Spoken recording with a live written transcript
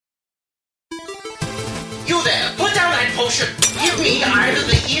bullshit. Give me either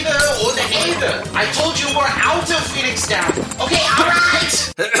the either or the either. I told you we're out of Phoenix Down. Okay,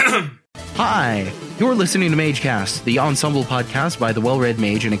 alright! Hi, you're listening to MageCast, the ensemble podcast by the Well-Read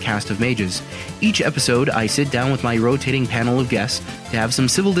Mage and a cast of mages. Each episode, I sit down with my rotating panel of guests to have some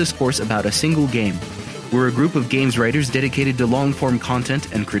civil discourse about a single game. We're a group of games writers dedicated to long-form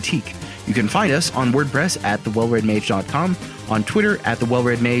content and critique. You can find us on WordPress at thewellreadmage.com, on Twitter at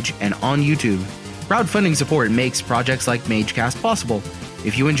thewellreadmage, and on YouTube. Crowdfunding support makes projects like MageCast possible.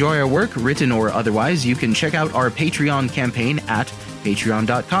 If you enjoy our work, written or otherwise, you can check out our Patreon campaign at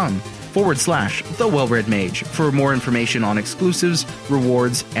patreon.com/The Well-Read Mage for more information on exclusives,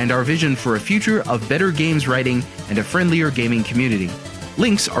 rewards, and our vision for a future of better games writing and a friendlier gaming community.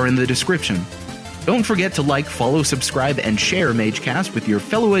 Links are in the description. Don't forget to like, follow, subscribe, and share MageCast with your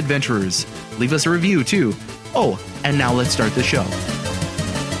fellow adventurers. Leave us a review, too. Oh, and now let's start the show.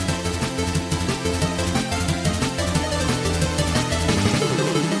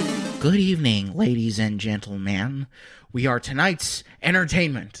 Good evening, ladies and gentlemen. We are tonight's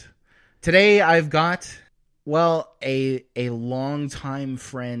entertainment. Today I've got, well, a longtime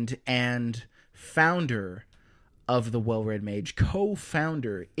friend and founder of the Well-Read Mage,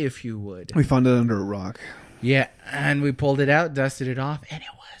 co-founder, if you would. We found it under a rock. Yeah, and we pulled it out, dusted it off, and it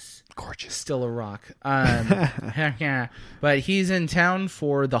was Gorgeous. still a rock. Yeah, but he's in town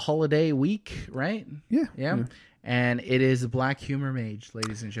for the holiday week, right? Yeah. And it is the Black Humor Mage,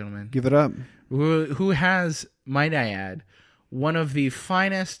 ladies and gentlemen. Give it up. Who has, might I add, one of the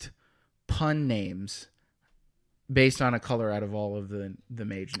finest pun names based on a color out of all of the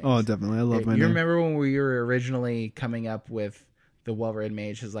mage names. Oh, definitely. I love my You name. remember when we were originally coming up with the Well-Read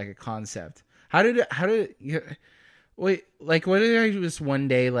Mage as like a concept? How did wait, like, what did I just one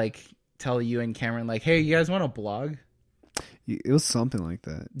day like tell you and Cameron, like, hey, you guys want a blog? It was something like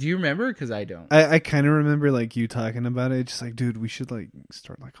that. Do you remember? Because I don't. I kind of remember like you talking about it. Just like, dude, we should like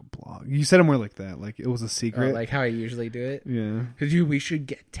start like a blog. You said it more like that. Like it was a secret. Like how I usually do it? Yeah. Because we should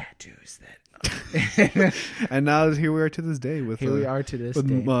get tattoos that. And now here we are to this day with Here we are to this with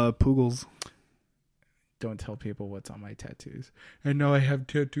day. Poogles. Don't tell people what's on my tattoos. And now I have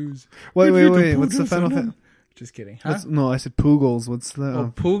tattoos. Wait. What's the final? Just kidding. Huh? No, I said Poogles. What's the?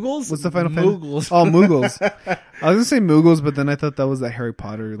 Oh, Poogles? What's the final? Moogles. Oh, Moogles. I was gonna say Moogles, but then I thought that was that Harry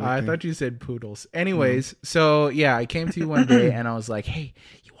Potter. I thought you said poodles. Anyways, so yeah, I came to you one day and I was like, hey,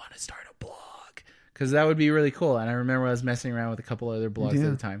 you want to start a blog? Because that would be really cool. And I remember I was messing around with a couple other blogs at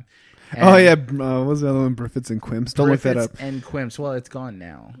the time. And oh yeah, what was the other one? Griffiths and Quimps. Don't look that up. And Quimps. Well, it's gone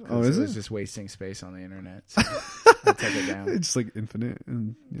now. Oh, is it? It's just wasting space on the internet. So I took it down. It's like infinite,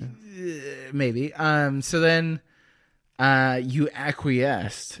 and Maybe. So then, you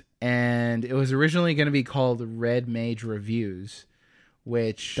acquiesced, and it was originally going to be called Red Mage Reviews,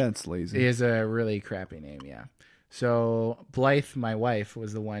 which that's lazy. is a really crappy name. Yeah. So Blythe, my wife,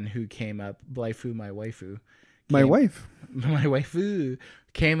 was the one who came up. Blythe, my waifu. My wife. My waifu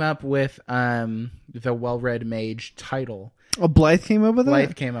came up with the Well-Read Mage title. Oh, Blythe came up with that?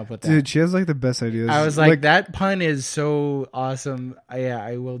 Blythe came up with that. Dude, she has like the best ideas. I was like, that pun is so awesome. Yeah,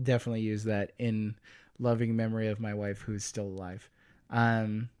 I will definitely use that in loving memory of my wife who's still alive.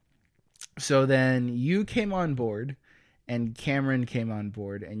 So then you came on board and Cameron came on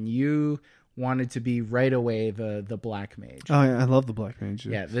board and you wanted to be right away the Black Mage. Oh, yeah, I love the Black Mage.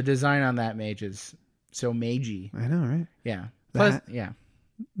 Yeah, the design on that mage is so magey. I know, right? Yeah. Plus, That- yeah.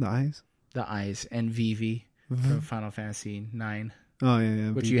 The eyes. The eyes and Vivi from Final Fantasy 9, Oh, yeah.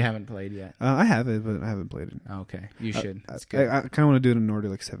 which you haven't played yet. I have it, but I haven't played it. Okay, you should. That's good. I kind of want to do it in order,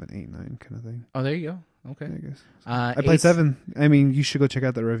 like 7, 8, 9 kind of thing. Oh, there you go. Okay. I guess. I I played 7. I mean, you should go check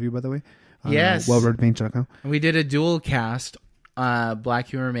out that review, by the way. Yes. Wellreadmage.com. We did a dual cast. Black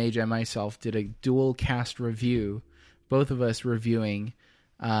Humor Mage and myself did a dual cast review. Both of us reviewing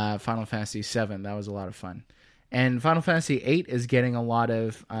Final Fantasy 7. That was a lot of fun. And Final Fantasy 8 is getting a lot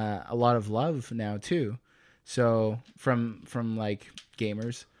of love now too. So from like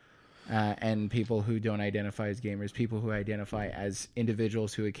gamers and people who don't identify as gamers, people who identify as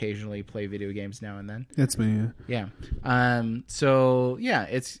individuals who occasionally play video games now and then. That's me. Yeah. So yeah,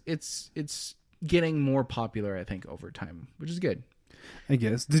 it's getting more popular, I think, over time, which is good. I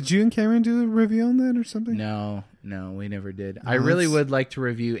guess. Did you and Cameron do a review on that or something? No, we never did. I really would like to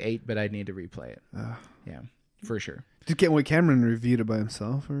review 8, but I'd need to replay it. Yeah, for sure. Did Cameron reviewed it by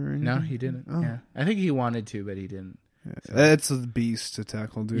himself or anything? No, he didn't. Oh. Yeah, I think he wanted to, but he didn't. Yeah. That's a beast to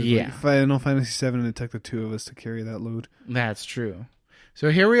tackle, dude. Yeah. Like, Final Fantasy 7, it took the two of us to carry that load. That's true. So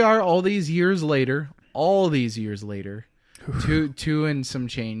here we are all these years later, two and some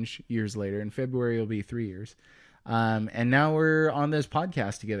change years later. In February, it'll be 3 years. And now we're on this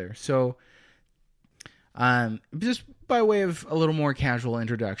podcast together. So just by way of a little more casual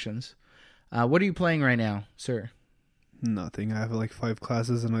introductions, what are you playing right now, sir? Nothing. I have like 5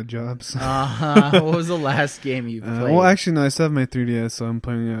 classes and a job. So. What was the last game you played? Well, actually, no. I still have my 3DS, so I'm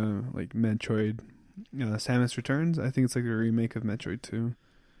playing like Metroid, Samus Returns. I think it's like a remake of Metroid 2.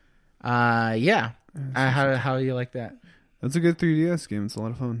 Yeah. How do you like that? That's a good 3DS game. It's a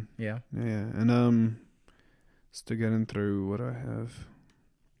lot of fun. Yeah. Yeah. And still getting through what I have.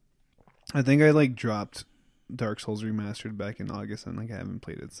 I think I like dropped Dark Souls Remastered back in August, and like I haven't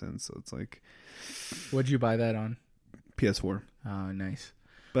played it since. So it's like, what'd you buy that on? PS4. Oh, nice.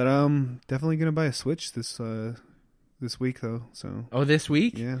 But definitely gonna buy a Switch this week though. So this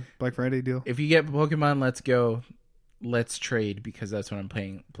week? Yeah, Black Friday deal. If you get Pokemon Let's Go, let's trade, because that's what I'm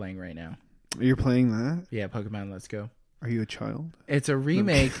playing right now. You're playing that? Yeah, Pokemon Let's Go. Are you a child? It's a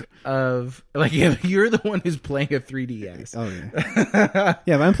remake of like you're the one who's playing a 3DS. Oh yeah.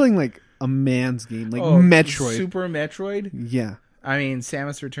 Yeah, but I'm playing like a man's game, like Metroid. Super Metroid? Yeah. I mean,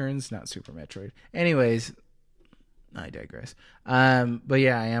 Samus Returns, not Super Metroid. Anyways, I digress. But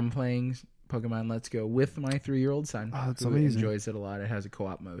yeah, I am playing Pokemon Let's Go with my 3-year-old son. Oh, that's who amazing. Enjoys it a lot. It has a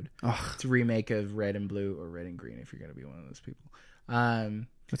co-op mode. Oh. It's a remake of Red and Blue, or Red and Green if you're going to be one of those people.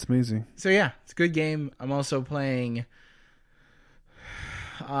 That's amazing. So yeah, it's a good game. I'm also playing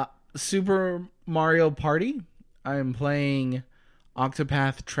Super Mario Party. I'm playing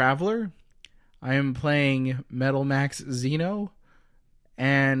Octopath Traveler. I am playing Metal Max Xeno.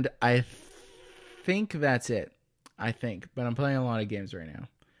 And I think that's it. But I'm playing a lot of games right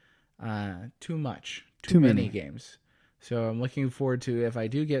now. Too much. Too many games. So I'm looking forward to, if I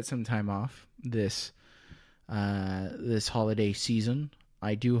do get some time off this holiday season,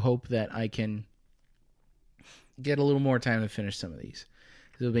 I do hope that I can get a little more time to finish some of these.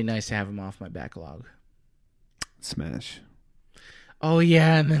 It'll be nice to have them off my backlog. Smash. Oh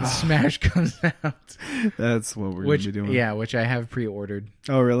yeah, and then Smash comes out. That's what we're going to be doing. Yeah, which I have pre-ordered.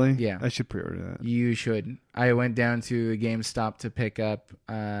 Oh really? Yeah. I should pre-order that. You should. I went down to GameStop to pick up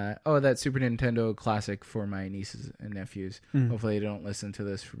that Super Nintendo Classic for my nieces and nephews. Hopefully they don't listen to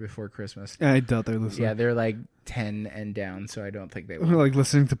this before Christmas. I doubt they're listening. Yeah, they're like 10 and down, so I don't think they will. Like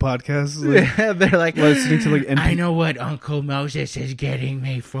listening to podcasts. Like, they're like listening to like I know what Uncle Moses is getting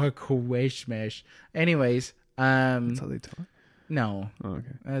me for Christmas. Anyways, that's how they talk. No. Oh,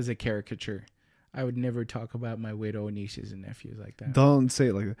 okay. As a caricature. I would never talk about my widow nieces and nephews like that. Don't say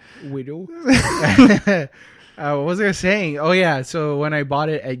it like that. Widow? What was I saying? Oh, yeah. So when I bought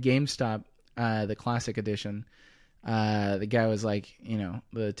it at GameStop, the classic edition, the guy was like,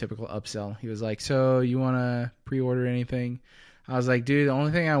 the typical upsell. He was like, so you want to pre-order anything? I was like, dude, the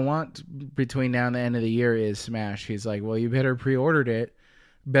only thing I want between now and the end of the year is Smash. He's like, well, you better pre-order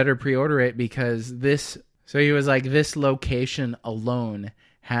it because this... So he was like, this location alone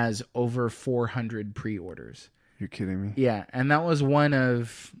has over 400 pre-orders. You're kidding me. Yeah, and that was one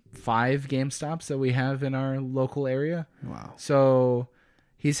of 5 GameStops that we have in our local area. Wow. So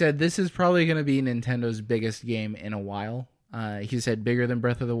he said this is probably going to be Nintendo's biggest game in a while. He said bigger than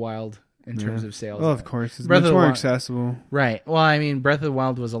Breath of the Wild in terms of sales. Well, of course. It's much more accessible. Right. Well, I mean, Breath of the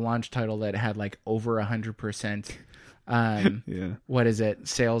Wild was a launch title that had like over 100%. Yeah. What is it?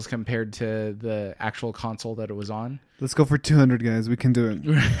 Sales compared to the actual console that it was on. Let's go for 200, guys. We can do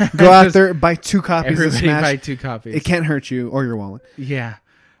it. Go out there, buy 2 copies of Smash. Buy 2 copies. It can't hurt you or your wallet. Yeah.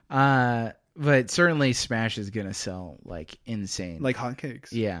 But certainly Smash is going to sell like insane. Like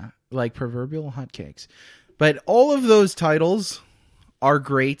hotcakes. Yeah. Like proverbial hotcakes. But all of those titles are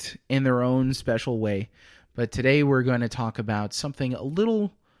great in their own special way. But today we're going to talk about something a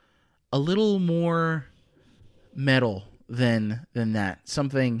little more metal than that.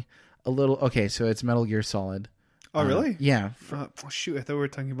 Something a little... Okay, so it's Metal Gear Solid. Oh, really? Yeah. Oh, shoot, I thought we were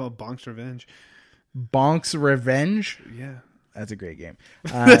talking about Bonk's Revenge. Bonk's Revenge? Yeah. That's a great game.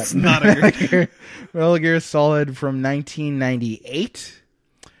 That's not a great game. Metal Gear Solid from 1998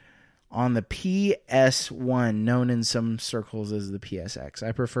 on the PS1, known in some circles as the PSX.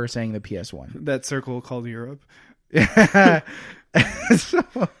 I prefer saying the PS1. That circle called Europe.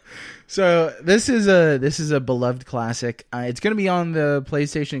 So this is a beloved classic. It's going to be on the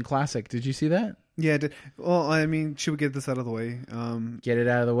PlayStation Classic. Did you see that? Yeah. Well, I mean, should we get this out of the way? Get it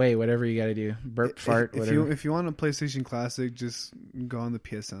out of the way. Whatever you got to do. Burp, fart, whatever. If you want a PlayStation Classic, just go on the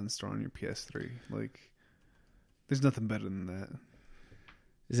PSN store on your PS3. Like, there's nothing better than that.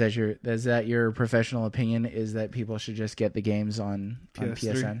 Is that your professional opinion? Is that people should just get the games on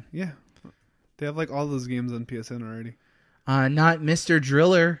PSN? Yeah. They have like all those games on PSN already. Not Mr.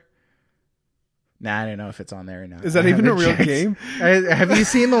 Driller. Nah, I don't know if it's on there or not. Is that even a real game? Have you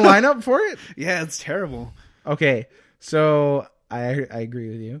seen the lineup for it? Yeah, it's terrible. Okay, so I agree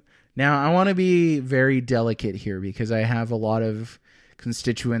with you. Now, I want to be very delicate here because I have a lot of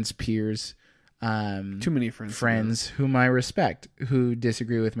constituents, peers, Too many friends whom I respect who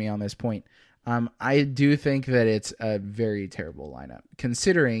disagree with me on this point. I do think that it's a very terrible lineup,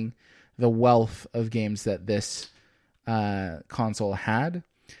 considering the wealth of games that this console had.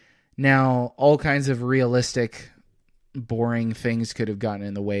 Now, all kinds of realistic, boring things could have gotten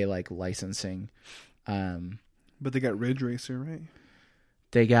in the way, like licensing. But they got Ridge Racer, right?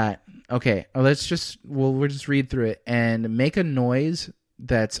 They got, okay, we'll just read through it and make a noise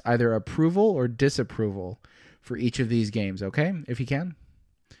that's either approval or disapproval for each of these games, okay? If you can.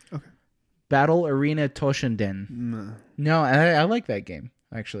 Okay. Battle Arena Toshinden. No. No, I like that game,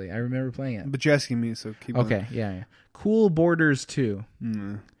 actually. I remember playing it. But you're asking me, so keep Okay, going. yeah. Cool Borders 2.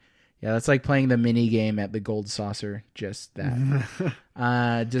 No. Yeah, that's like playing the mini game at the Gold Saucer. Just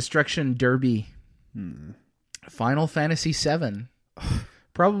that. Destruction Derby. Final Fantasy VII.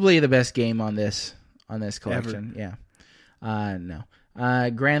 Probably the best game on this collection. Ever. Yeah. No.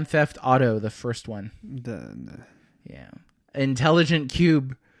 Grand Theft Auto, the first one. No. Yeah. Intelligent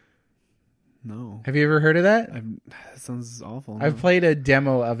Cube. No. Have you ever heard of that? That sounds awful. I've played a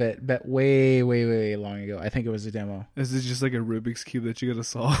demo of it, but way, way, way long ago. I think it was a demo. Is it just like a Rubik's Cube that you gotta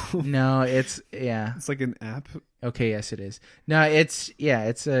solve? No, it's like an app. Okay, yes, it is. No, it's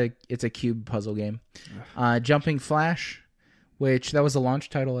a cube puzzle game. Jumping Flash, which that was a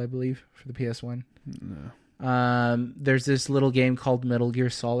launch title, I believe, for the PS1. No. There's this little game called Metal Gear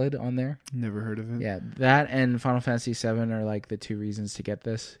Solid on there. Never heard of it. Yeah, that and Final Fantasy VII are like the two reasons to get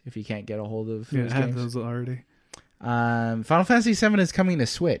this if you can't get a hold of Yeah, those I have games. those already. Final Fantasy VII is coming to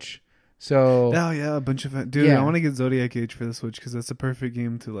Switch. So Oh yeah, a bunch of dude. Yeah. I want to get Zodiac Age for the Switch because that's a perfect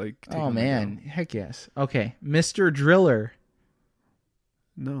game to like. Take oh on the man, go. heck yes. Okay, Mr. Driller.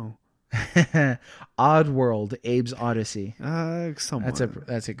 No. Oddworld, Abe's Odyssey. Somewhat.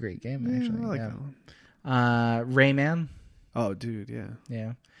 That's a great game Yeah, actually. I like yeah. that one. Rayman. Oh, dude, yeah,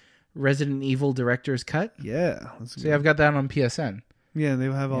 Yeah. Resident Evil Director's Cut. yeah. That's See, I've got that on PSN. yeah, they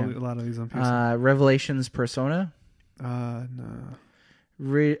have Yeah. a lot of these on PC. Revelations Persona. No.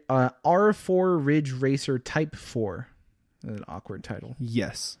 R4 Ridge Racer Type 4. An awkward title.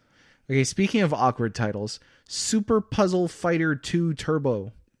 Yes. Okay, speaking of awkward titles, Super Puzzle Fighter 2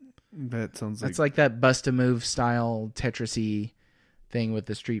 Turbo. That sounds like That's like that bust-a-move style Tetris-y thing with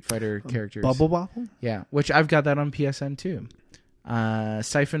the Street Fighter characters. Bubble Bobble. Yeah, which I've got that on PSN too.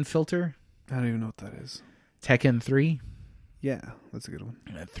 Siphon Filter. I don't even know what that is. Tekken 3. Yeah, that's a good one.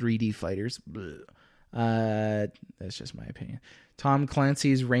 3D fighters. Blech. That's just my opinion. Tom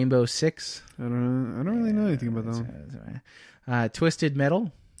Clancy's Rainbow Six. I don't really know anything about that one. Twisted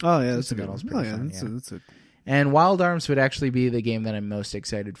Metal. Oh yeah, that's a good Metal's one. pretty Oh yeah, fun, that's a. And Wild Arms would actually be the game that I'm most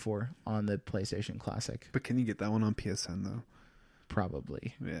excited for on the PlayStation Classic. But can you get that one on PSN though?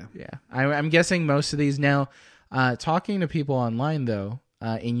 Probably. Yeah. Yeah. I'm guessing most of these now. Talking to people online, though,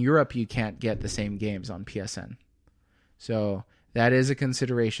 in Europe, you can't get the same games on PSN. So that is a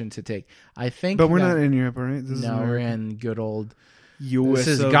consideration to take. I think. But we're not in Europe, right? This is No, we're America. in good old. US. This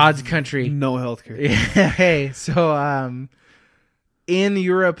is of God's country. No healthcare. Hey, so in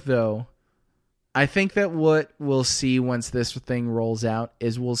Europe, though, I think that what we'll see once this thing rolls out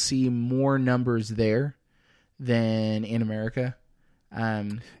is we'll see more numbers there than in America.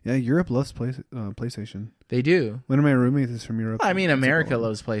 Yeah, Europe loves PlayStation. They do. One of my roommates is from Europe. I mean, America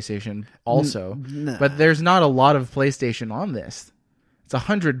loves PlayStation also, Nah. but there's not a lot of PlayStation on this. It's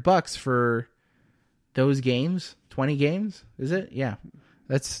 $100 for those games, 20 games, is it? Yeah,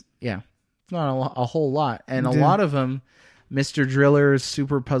 it's not a whole lot, and a Yeah. lot of them, Mr. Driller,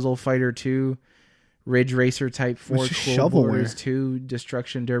 Super Puzzle Fighter 2, Ridge Racer Type 4, It's just Cool shovelware. Borders 2,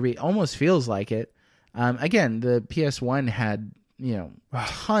 Destruction Derby. Almost feels like it. Again, the PS1 had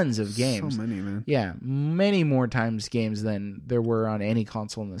tons of games. So many, man. Yeah, many more times games than there were on any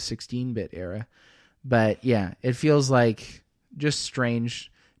console in the 16-bit era. But yeah, it feels like just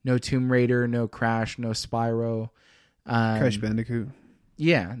strange. No Tomb Raider, no Crash, no Spyro. Crash Bandicoot.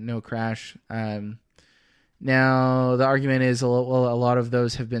 Yeah, no Crash. Now, the argument is, a lot of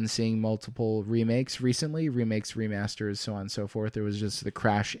those have been seeing multiple remakes recently. Remakes, remasters, so on and so forth. There was just the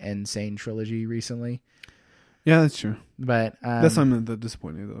Crash Insane trilogy recently. Yeah, that's true. But That's why I'm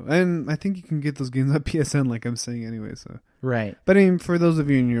disappointed though. And I think you can get those games on PSN, like I'm saying anyway. So, right. but I mean, for those of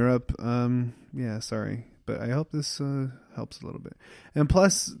you in Europe, yeah, sorry, but I hope this helps a little bit. And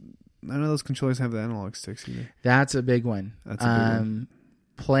plus, none of those controllers have the analog sticks either. That's a big one. That's a big one.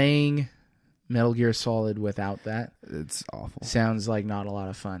 Playing Metal Gear Solid without that It's awful. sounds like not a lot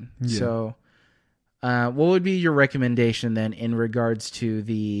of fun. Yeah. So, what would be your recommendation then in regards to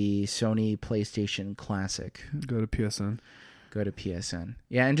the Sony PlayStation Classic? Go to PSN. go to PSN.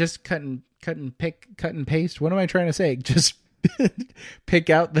 Yeah, and just cut and paste. What am I trying to say? Just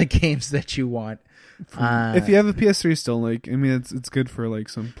pick out the games that you want. If you have a PS3 still, like, I mean, it's good for like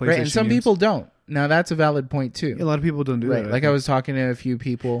some PlayStation Right, and some games. people don't. Now that's a valid point too. Yeah, a lot of people don't do Right, that. like I was talking to a few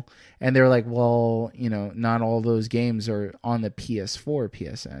people, and they were like, "Well, you know, not all those games are on the PS4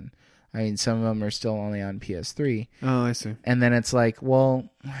 PSN. I mean, some of them are still only on PS3." Oh, I see. And then it's like, well,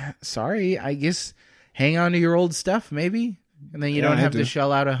 sorry, I guess hang on to your old stuff maybe, and then you don't have to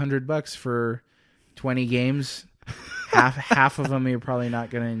shell out $100 for 20 games. half of them you're probably not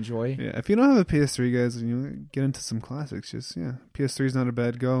going to enjoy. Yeah, if you don't have a PS3, guys, you know, get into some classics. Just PS3 is not a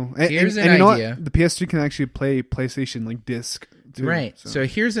bad go. Here's an you know idea. what? The PS3 can actually play PlayStation like disc too. Right. So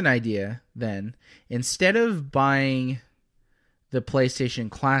here's an idea then. Instead of buying the PlayStation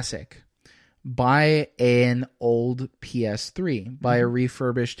Classic, buy an old PS3, buy a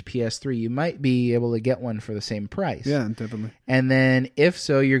refurbished PS3. You might be able to get one for the same price. Yeah, definitely. And then if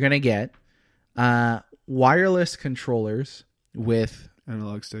so, you're going to get wireless controllers with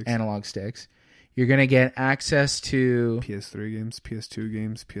Analog sticks. You're going to get access to PS3 games, PS2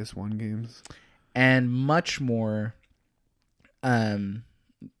 games, PS1 games, and much more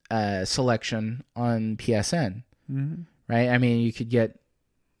selection on PSN. Mm-hmm. Right? I mean,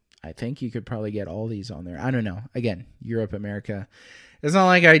 I think you could probably get all these on there. I don't know. Again, Europe, America. It's not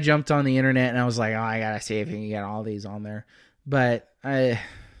like I jumped on the internet and I was like, oh, I got to see if you can get all these on there. But I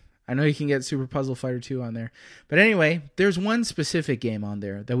know you can get Super Puzzle Fighter 2 on there. But anyway, there's one specific game on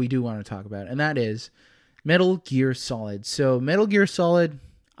there that we do want to talk about, and that is Metal Gear Solid. So Metal Gear Solid,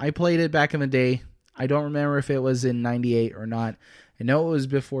 I played it back in the day. I don't remember if it was in 98 or not. I know it was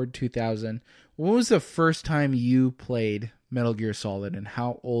before 2000. When was the first time you played Metal Gear Solid, and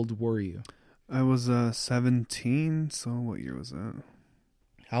how old were you? I was 17, so what year was that?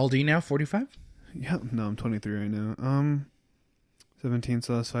 How old are you now? 45? Yeah, no, I'm 23 right now. 17,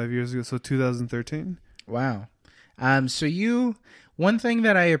 so that's 5 years ago, so 2013. Wow. One thing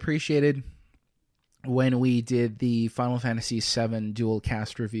that I appreciated when we did the Final Fantasy VII dual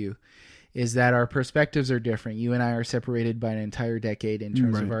cast review is that our perspectives are different. You and I are separated by an entire decade in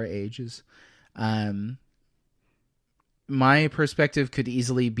terms of our ages. My perspective could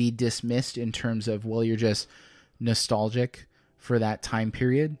easily be dismissed in terms of, well, you're just nostalgic for that time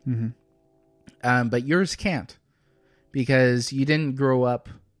period. Mm-hmm. But yours can't, because you didn't grow up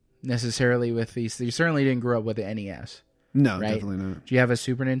necessarily with these. You certainly didn't grow up with the NES. No, right? definitely not. Do you have a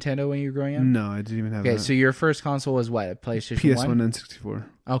Super Nintendo when you were growing up? No, I didn't even have that. Okay, so your first console was what? A PlayStation PS1 1? and 64.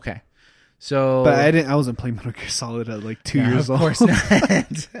 Okay. So, but I wasn't playing Metal Gear Solid at like 2 years old. Of course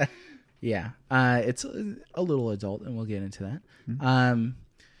not. Yeah. It's a little adult, and we'll get into that. Mm-hmm.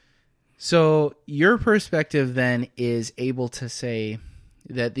 So your perspective then is able to say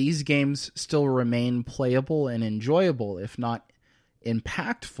that these games still remain playable and enjoyable, if not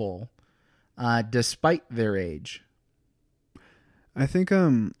impactful, despite their age. I think, I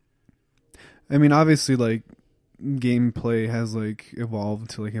mean, obviously, like, gameplay has, like, evolved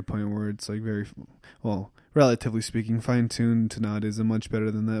to, like, a point where it's, like, very, well, relatively speaking, fine-tuned to nowadays and much better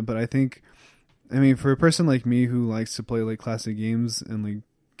than that. But I think, I mean, for a person like me who likes to play, like, classic games and, like,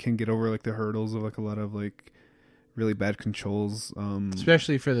 can get over, like, the hurdles of, like, a lot of, like, really bad controls.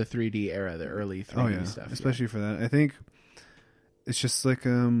 Especially for the 3D era, the early 3D stuff. Especially for that. I think it's just, like,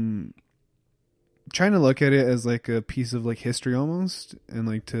 trying to look at it as like a piece of like history almost, and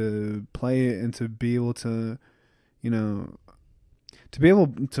like to play it and to be able to, you know, to be able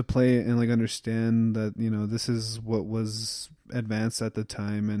to play it and like understand that, you know, this is what was advanced at the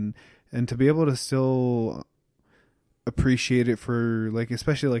time, and to be able to still appreciate it for like,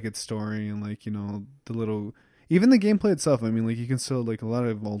 especially like its story and like, you know, the little, even the gameplay itself. I mean, like you can still, like, a lot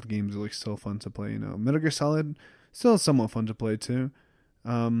of old games are like still fun to play, you know. Metal Gear Solid still somewhat fun to play too.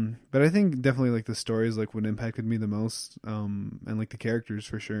 But I think definitely like the story is like what impacted me the most, and like the characters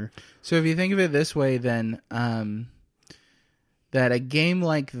for sure. So if you think of it this way, then that a game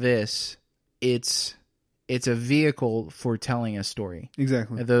like this, it's a vehicle for telling a story.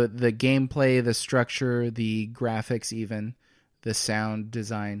 Exactly. The gameplay, the structure, the graphics, even the sound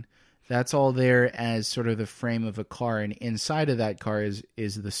design, that's all there as sort of the frame of a car, and inside of that car is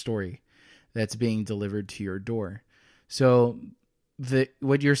the story that's being delivered to your door. So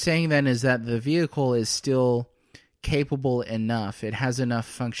what you're saying then is that the vehicle is still capable enough. It has enough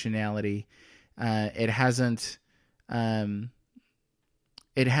functionality. It hasn't been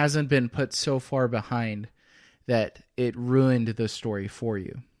put so far behind that it ruined the story for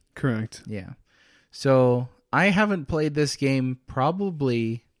you. Correct. Yeah. So I haven't played this game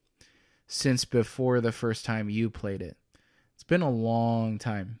probably since before the first time you played it. It's been a long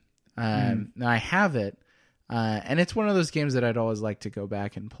time. Now I have it. And it's one of those games that I'd always like to go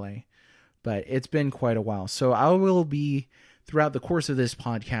back and play. But it's been quite a while. So I will be, throughout the course of this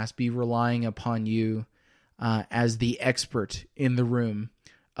podcast, be relying upon you as the expert in the room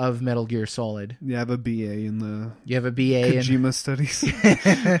of Metal Gear Solid. You have a BA in the You have a BA Kojima studies. in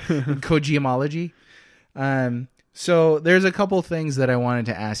Kojimology. So there's a couple things that I wanted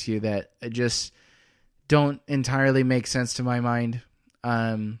to ask you that just don't entirely make sense to my mind.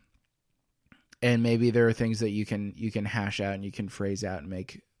 And maybe there are things that you can hash out and you can phrase out and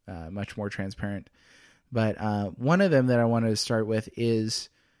make much more transparent. But one of them that I wanted to start with is,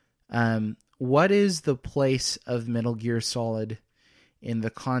 what is the place of Metal Gear Solid in the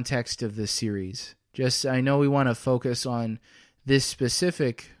context of the series? Just, I know we want to focus on this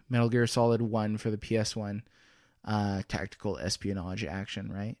specific Metal Gear Solid 1 for the PS1, tactical espionage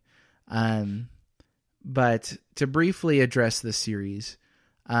action, right? But to briefly address the series,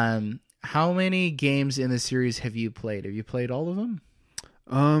 how many games in the series have you played? Have you played all of them?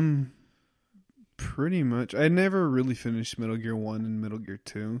 Pretty much. I never really finished Metal Gear 1 and Metal Gear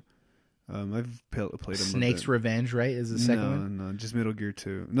 2. I've played them. Snake's Revenge, right? Is the second one? No, just Metal Gear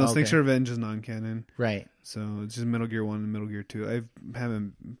 2. No, Okay. Snake's Revenge is non-canon. Right. So it's just Metal Gear 1 and Metal Gear 2. I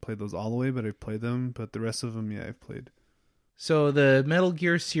haven't played those all the way, but I've played them. But the rest of them, yeah, I've played. So the Metal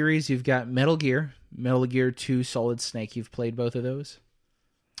Gear series, you've got Metal Gear 2, Solid Snake. You've played both of those?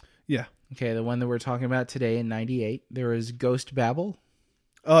 Yeah. Okay, the one that we're talking about today in 98. There was Ghost Babel.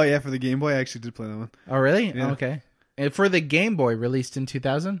 Oh, yeah, for the Game Boy, I actually did play that one. Oh, really? Yeah. Okay. And for the Game Boy, released in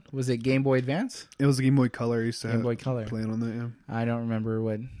 2000, was it Game Boy Advance? It was a Game Boy Color. I used to Game Boy Color. play it on that, yeah. I don't remember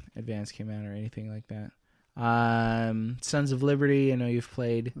what Advance came out or anything like that. Sons of Liberty, I know you've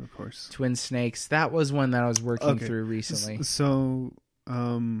played. Of course. Twin Snakes. That was one that I was working Okay. through recently. So,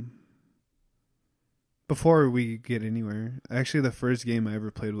 before we get anywhere, actually the first game I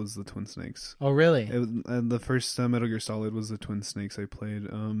ever played was the Twin Snakes. Oh, really? It was, the first Metal Gear Solid was the Twin Snakes I played.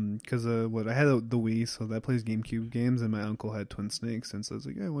 Because I had the Wii, so that plays GameCube games, and my uncle had Twin Snakes, and so I was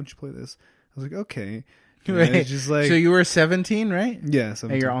like, "Hey, why don't you play this?" I was like, "Okay." And Right. it's just like, So you were 17, right? yeah,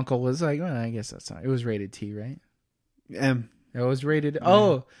 And your uncle was like, well, I guess that's not. It was rated T, right? M. It was rated.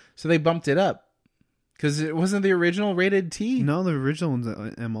 Oh, so they bumped it up because it wasn't the original rated T. No, the original one's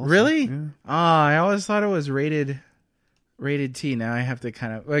M. Also. Really? Yeah. I always thought it was rated T. Now I have to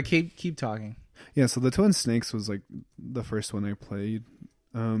kind of keep talking. Yeah, so the Twin Snakes was like the first one I played.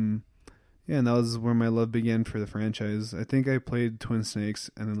 Yeah, and that was where my love began for the franchise. I think I played Twin Snakes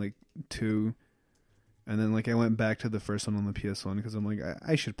and then like 2, and then like I went back to the first one on the PS1 because I'm like,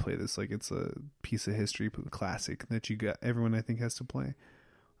 I should play this. Like it's a piece of history, classic that everyone I think has to play.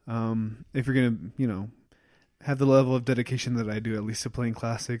 If you're gonna, have the level of dedication that I do, at least to playing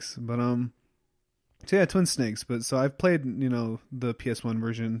classics. But so yeah, Twin Snakes. But so I've played, the PS1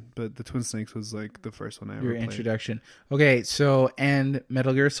 version, but the Twin Snakes was like the first one I ever Your played. introduction. Okay, so and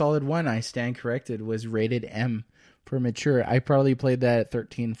Metal Gear Solid 1, I stand corrected, was rated M for mature. I probably played that at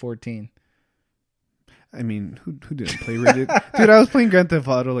 13, 14. I mean, who didn't play rated? Dude, I was playing Grand Theft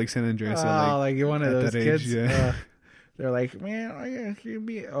Auto like San Andreas. Like you're one of at those that kids. age, yeah. They're like, man,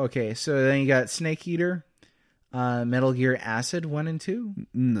 okay. So then you got Snake Eater, Metal Gear Acid 1 and 2.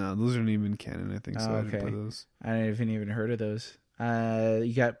 No, those aren't even canon. I think so. Oh, I didn't okay. play those. I haven't even heard of those.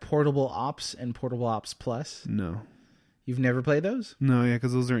 You got Portable Ops and Portable Ops Plus. No, You've never played those? yeah,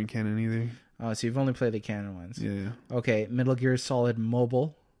 because those aren't canon either. Oh, so you've only played the canon ones. Yeah. Okay, Metal Gear Solid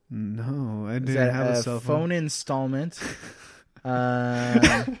Mobile. No, I Is didn't that have a a cell phone. installment?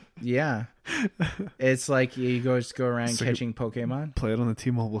 Yeah. It's like you just go around It's like catching Pokemon. Play it on the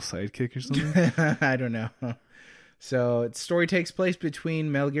T-Mobile Sidekick or something. I don't know. So its story takes place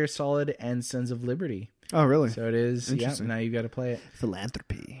between Metal Gear Solid and Sons of Liberty. Oh, really? So it is. Yeah. Interesting. Now you got to play it.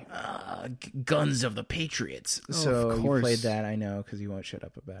 Philanthropy. Guns of the Patriots. Oh, So of you course. played that. I know because you won't shut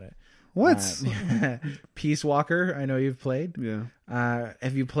up about it. What? Peace Walker. I know you've played. Yeah.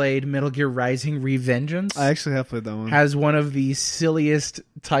 Have you played Metal Gear Rising: Revengeance? I actually have played that one. Has one of the silliest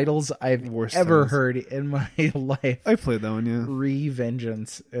titles I've Worst ever titles. heard in my life. I played that one, yeah.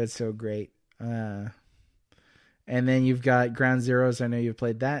 Revengeance. It's so great. And then you've got Ground Zeroes. I know you've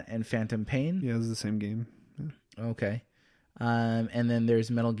played that, and Phantom Pain. Yeah, it was the same game. Okay. And then there's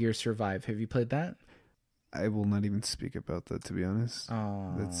Metal Gear Survive. Have you played that? I will not even speak about that, to be honest.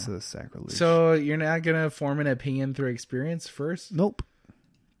 Oh. That's sacrilege. So you're not going to form an opinion through experience first? Nope.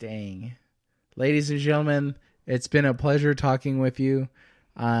 Dang. Ladies and gentlemen, it's been a pleasure talking with you.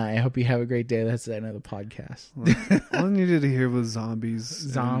 I hope you have a great day. That's the end of the podcast. All I needed to hear was zombies.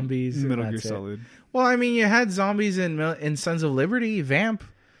 Zombies, and Metal Gear that's it. Solid. Well, I mean, you had zombies in Sons of Liberty. Vamp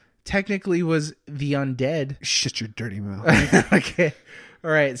technically was the undead. Shut your dirty mouth. Okay.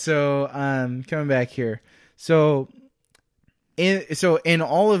 All right. So, coming back here. So in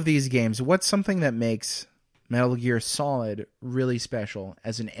all of these games, what's something that makes Metal Gear Solid really special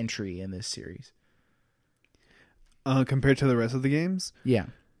as an entry in this series? Compared to the rest of the games, Yeah.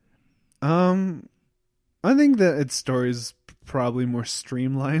 I think that its story is probably more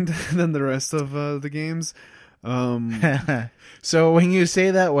streamlined than the rest of the games. So when you say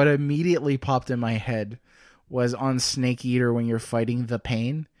that, what immediately popped in my head was on Snake Eater when you're fighting the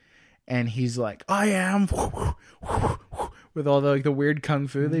Pain, and he's like, "I am," with all the weird kung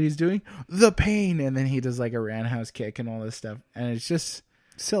fu that he's doing, the Pain, and then he does like a roundhouse kick and all this stuff, and it's just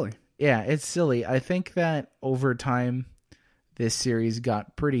Silly. yeah, it's silly. I think that over time, this series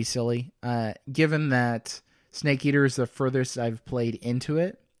got pretty silly. Given that Snake Eater is the furthest I've played into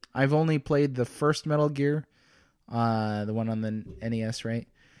it, I've only played the first Metal Gear, the one on the NES, right?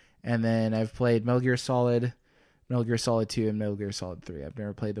 And then I've played Metal Gear Solid 2, and Metal Gear Solid 3. I've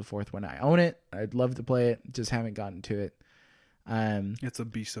never played the fourth one. I own it. I'd love to play it. Just haven't gotten to it. It's a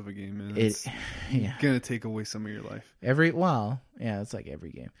beast of a game, man. It's gonna take away some of your life. it's like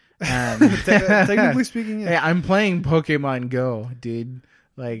every game. Technically speaking, yeah. Hey, I'm playing Pokemon Go, dude.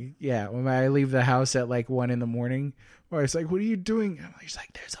 Like, yeah, when I leave the house at like 1 a.m, or it's like, "What are you doing?" I'm like, "He's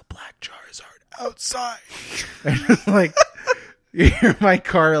like, there's a black Charizard outside." And like, you hear my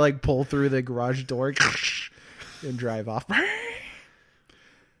car like pull through the garage door and drive off, and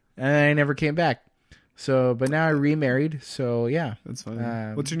I never came back. So, but now I remarried. So yeah, That's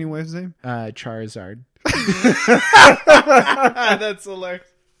fine. What's your new wife's name? Charizard. That's hilarious.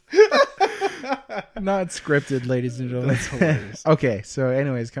 Not scripted, ladies and gentlemen. That's hilarious. Okay, so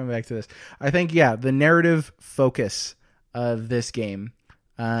anyways, coming back to this. I think, yeah, the narrative focus of this game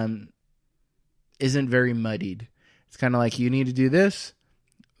isn't very muddied. It's kind of like, you need to do this.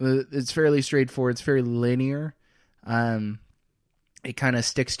 It's fairly straightforward. It's very linear. It kind of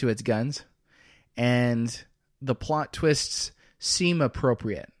sticks to its guns. And the plot twists seem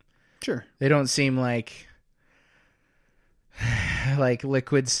appropriate. Sure. They don't seem like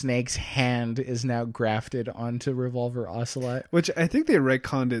Liquid Snake's hand is now grafted onto Revolver Ocelot. Which I think they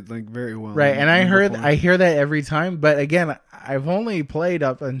retconned it like very well. Right, and before. I hear that every time, but again, I've only played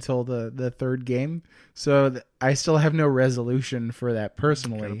up until the third game, so I still have no resolution for that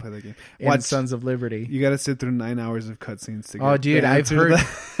personally. Gotta play that game. In Sons of Liberty. You gotta sit through 9 hours of cutscenes to get Oh, dude, the I've answer to heard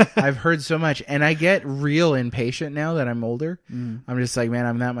that. I've heard so much, and I get real impatient now that I'm older. I'm just like, man,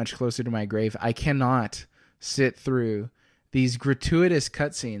 I'm that much closer to my grave. I cannot sit through these gratuitous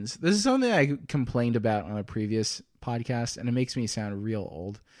cutscenes. This is something I complained about on a previous podcast, and it makes me sound real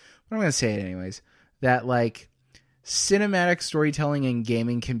old. But I'm going to say it anyways. That, like, cinematic storytelling in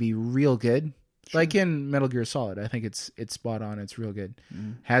gaming can be real good. Sure. Like in Metal Gear Solid. I think it's spot on. It's real good.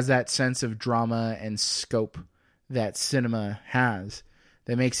 Has that sense of drama and scope that cinema has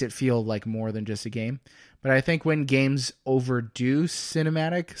that makes it feel like more than just a game. But I think when games overdo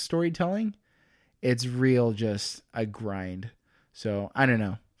cinematic storytelling, it's real just a grind. So, I don't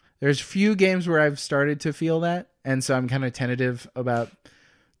know. There's few games where I've started to feel that, and so I'm kind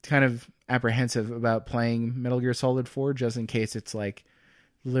of apprehensive about playing Metal Gear Solid 4 just in case it's like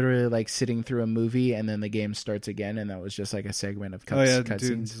literally like sitting through a movie and then the game starts again, and that was just like a segment of cutscenes.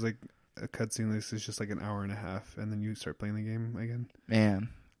 Dude, it's like a cutscene. This is just like an hour and a half, and then you start playing the game again. Man,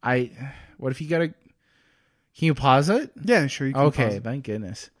 what if you gotta? Can you pause it? Yeah, sure. You can Okay, pause it. thank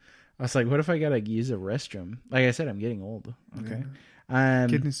goodness. I was like, what if I gotta use a restroom? Like I said, I'm getting old. Okay.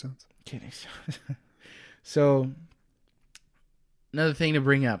 Kidney stones. So, another thing to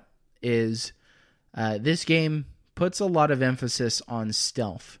bring up is this game puts a lot of emphasis on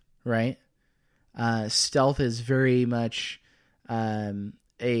stealth, right? Stealth is very much an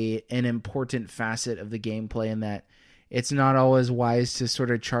important facet of the gameplay in that it's not always wise to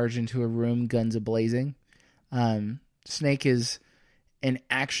sort of charge into a room guns a-blazing. Snake is an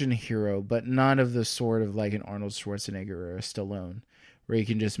action hero, but not of the sort of like an Arnold Schwarzenegger or a Stallone, where he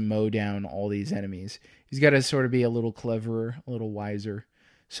can just mow down all these enemies. He's got to sort of be a little cleverer, a little wiser.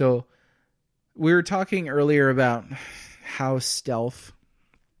 So we were talking earlier about how stealth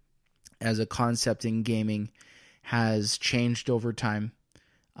as a concept in gaming has changed over time.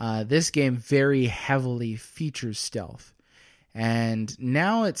 This game very heavily features stealth. And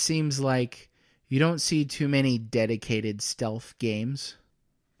now it seems like you don't see too many dedicated stealth games.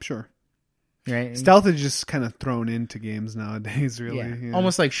 Sure. Right? Stealth is just kind of thrown into games nowadays, really. Yeah.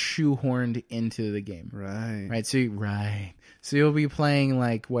 Almost like shoehorned into the game. Right. So you'll be playing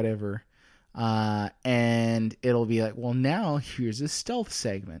like whatever. And it'll be like, well, now here's a stealth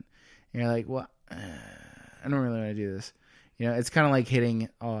segment. And you're like, well, I don't really want to do this. You know, it's kind of like hitting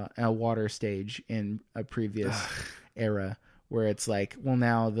a water stage in a previous era where it's like, well,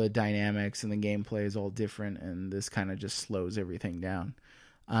 now the dynamics and the gameplay is all different, and this kind of just slows everything down.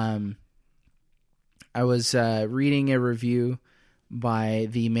 I was reading a review by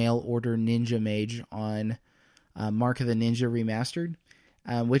the mail order Ninja Mage on Mark of the Ninja Remastered,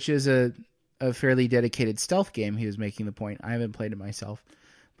 which is a fairly dedicated stealth game. He was making the point. I haven't played it myself,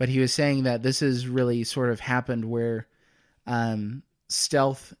 but he was saying that this has really sort of happened where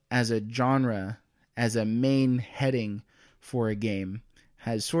stealth as a genre, as a main heading for a game,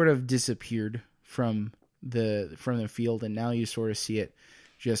 has sort of disappeared from the field, and now you sort of see it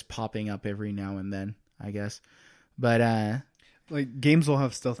just popping up every now and then, I guess. But like games will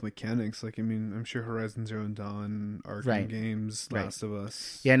have stealth mechanics. Like, I mean, I'm sure Horizon Zero Dawn, Arkham games, Last of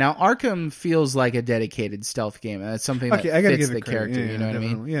Us. Yeah, now Arkham feels like a dedicated stealth game. That's something that fits the character. You know what I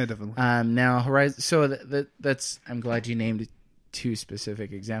mean? Yeah, definitely. Now Horizon. So that's. I'm glad you named 2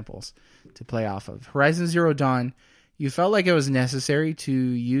 specific examples to play off of. Horizon Zero Dawn, you felt like it was necessary to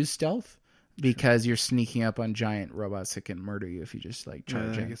use stealth because you're sneaking up on giant robots that can murder you if you just like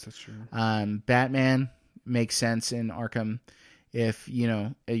charge in. I guess that's true. Batman makes sense in Arkham. If, you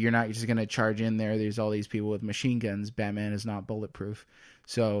know, you're not just going to charge in there, there's all these people with machine guns. Batman is not bulletproof.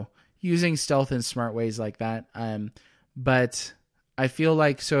 So using stealth in smart ways like that. But I feel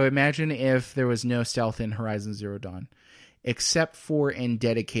like, so imagine if there was no stealth in Horizon Zero Dawn, except for in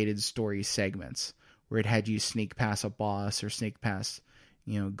dedicated story segments where it had you sneak past a boss or sneak past,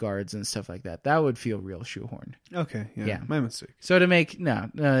 you know, guards and stuff like that. That would feel real shoehorned. Okay. Yeah. My mistake. So to make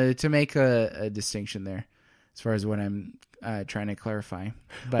a distinction there, as far as what I'm trying to clarify.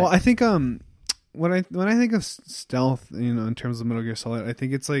 But, well, I think when I think of stealth, you know, in terms of Metal Gear Solid, I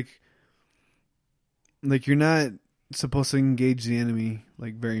think it's like you're not supposed to engage the enemy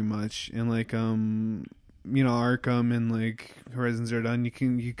like very much, and like you know, Arkham and like Horizon Zero Dawn, you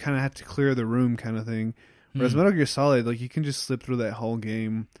kind of have to clear the room kind of thing. Whereas Metal Gear Solid, like, you can just slip through that whole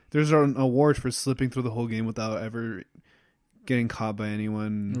game. There's an award for slipping through the whole game without ever getting caught by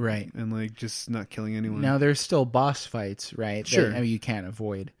anyone, right? And like just not killing anyone. Now there's still boss fights, right? Sure, that, I mean, you can't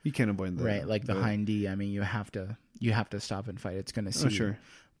avoid. You can't avoid that, right? Like the Hind D. I mean, you have to stop and fight. It's going to see. Oh, sure.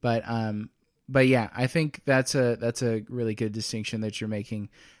 You. But yeah, I think that's a really good distinction that you're making.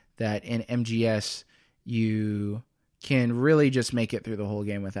 That in MGS you can really just make it through the whole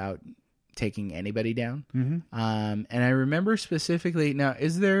game without taking anybody down. Mm-hmm. And I remember specifically, now,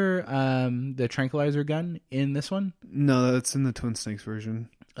 is there the tranquilizer gun in this one? No, that's in the Twin Snakes version.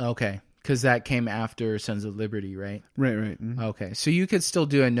 Okay, because that came after Sons of Liberty, right? Right. Mm-hmm. Okay, so you could still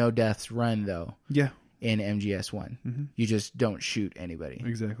do a no deaths run though. Yeah. In MGS1, mm-hmm. You just don't shoot anybody.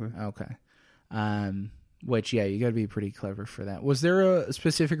 Exactly. Okay. Which, yeah, you got to be pretty clever for that. Was there a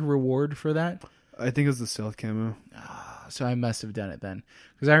specific reward for that? I think it was the stealth camo. So I must have done it then.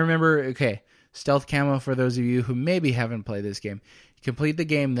 Because I remember, okay, stealth camo, for those of you who maybe haven't played this game, you complete the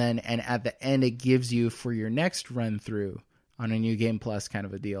game then, and at the end it gives you, for your next run through on a New Game Plus kind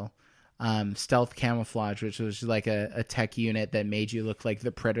of a deal, stealth camouflage, which was like a tech unit that made you look like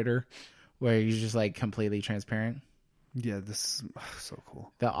the Predator, where you're just like completely transparent. Yeah, this is so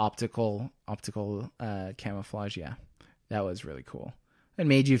cool. The optical camouflage, yeah. That was really cool. It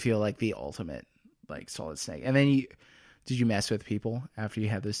made you feel like the ultimate like Solid Snake. And then did you mess with people after you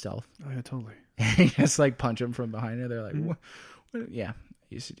had this stealth? Oh yeah, totally. You just like punch them from behind it. They're like, what? Yeah, I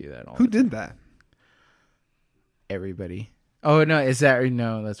used to do that all. Who did that? Everybody. Oh no, is that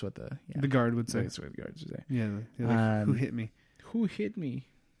no? That's what the guard would say. That's what the guards would say. Yeah, like, who hit me? Who hit me?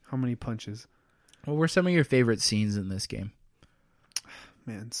 How many punches? What were some of your favorite scenes in this game?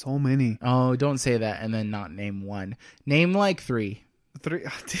 Man, so many. Oh, don't say that and then not name one. Name like 3. 3,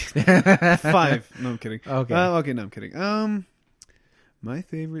 5. No, I'm kidding. Okay. Okay, no, I'm kidding. My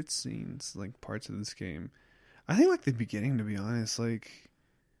favorite scenes, like parts of this game, I think like the beginning. To be honest, like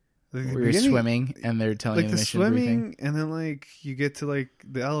where you're swimming and they're telling like you the the mission swimming, briefing. And then like you get to like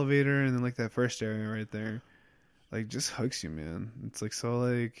the elevator, and then like that first area right there, like just hooks you, man. It's like so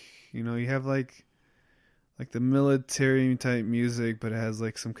like, you know, you have like the military type music, but it has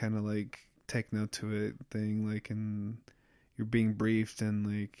like some kind of like techno to it thing, like, and you're being briefed, and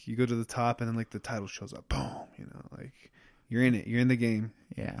like you go to the top, and then like the title shows up, boom, you know, like you're in it, you're in the game.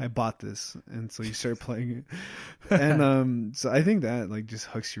 Yeah, I bought this, and so you start playing it, and so I think that like just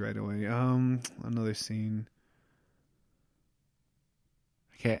hooks you right away. Another scene.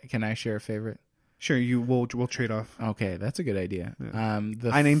 Okay, can I share a favorite? Sure, we'll trade off. Okay, that's a good idea. Yeah.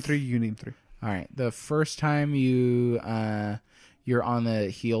 I name 3, you name 3. All right. The first time you're on the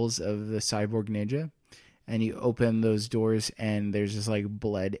heels of the cyborg ninja, and you open those doors, and there's just like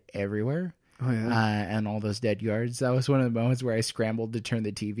blood everywhere. Oh yeah. and all those dead yards. That was one of the moments where I scrambled to turn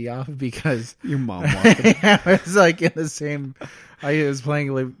the TV off because Your mom walked in. I was like in the same. I was playing,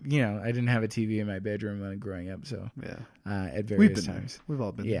 you know, I didn't have a TV in my bedroom when growing up, so Yeah. at We've various been times. there. We've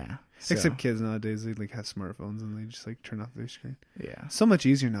all been there. Yeah, so, Except kids nowadays, they like have smartphones and they just like turn off their screen. yeah. So much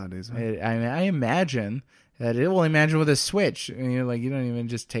easier nowadays. Man. I imagine that it will imagine with a Switch, and you're like, you don't even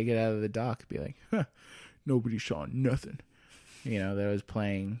just take it out of the dock. Be like, huh, nobody saw nothing. You know, that I was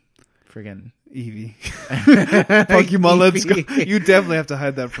playing friggin' Eevee. Pokemon Let's Go. Eevee. You definitely have to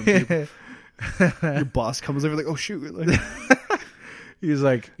hide that from people. Your boss comes over like, oh shoot. Like, He's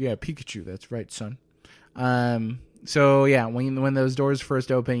like, yeah, Pikachu. That's right, son. So yeah, when those doors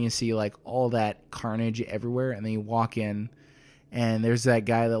first open, you see like all that carnage everywhere, and then you walk in, and there's that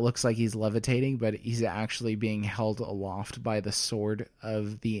guy that looks like he's levitating, but he's actually being held aloft by the sword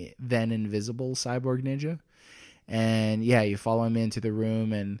of the then invisible cyborg ninja. And yeah, you follow him into the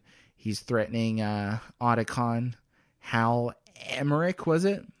room, and he's threatening Otacon. Hal Emmerich, was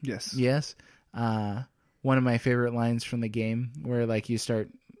it? yes. Yes. One of my favorite lines from the game, where like you start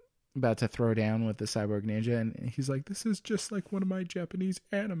about to throw down with the cyborg ninja, and he's like, "This is just like one of my Japanese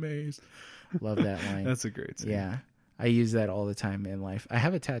animes." Love that line. That's a great scene. Yeah, I use that all the time in life. I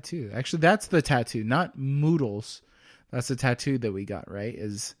have a tattoo. Actually, that's the tattoo, not Moodles. That's the tattoo that we got. Right?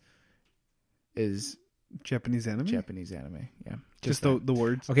 Is Japanese anime? Japanese anime? Yeah, Just that. the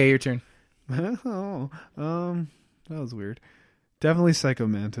words. Okay, your turn. Oh, that was weird. Definitely Psycho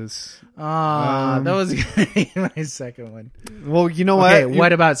Mantis. That was my second one. Well, you know Okay, what?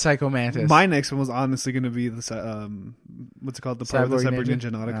 what about Psycho Mantis? My next one was honestly going to be the what's it called? The part with the Cyborg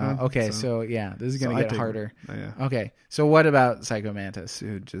Ninja Nauticon. Okay, so yeah, this is So gonna I get take harder. Oh, yeah. Okay, so what about Psycho Mantis?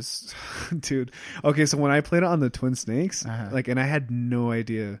 Dude. Okay, so when I played it on the Twin Snakes, Uh-huh. like, and I had no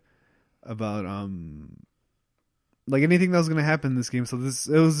idea about like anything that was going to happen in this game. So it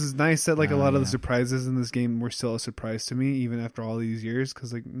was nice that like a lot of the surprises in this game were still a surprise to me, even after all these years.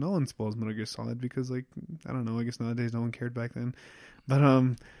 Because like no one spoils Metal Gear Solid because like I don't know. I guess nowadays no one cared back then. But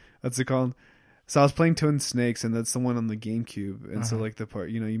what's it called? So I was playing Twin Snakes, and that's the one on the GameCube. And so like the part,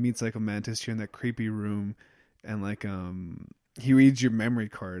 you know, you meet Psycho Mantis, you're in that creepy room, and like he reads your memory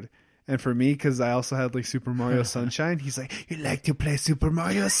card. And for me, because I also had like Super Mario Sunshine, he's like, "You like to play Super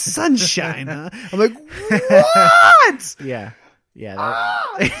Mario Sunshine, huh?" I'm like, "What?" Yeah,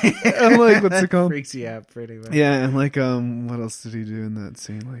 I'm like, "What's it called?" freaks you out pretty much. Yeah, and like, what else did he do in that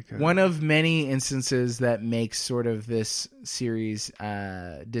scene? Like, One of many instances that makes sort of this series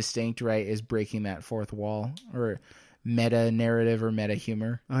distinct, right, is breaking that fourth wall, or meta narrative, or meta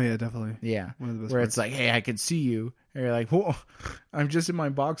humor. oh yeah, definitely. Yeah, One of the best where parts. it's like, hey, I can see you. And you're like, whoa, I'm just in my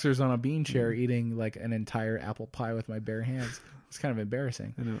boxers on a bean chair eating like an entire apple pie with my bare hands. It's kind of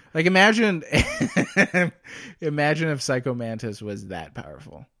embarrassing. I know. Like imagine if Psycho Mantis was that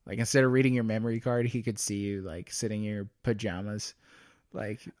powerful. Like instead of reading your memory card, he could see you like sitting in your pajamas.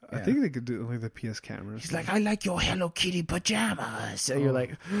 Like I yeah. think they could do it like the PS cameras. He's like, I like your Hello Kitty pajamas. So you're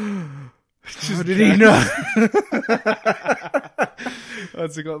like, how Just did he know?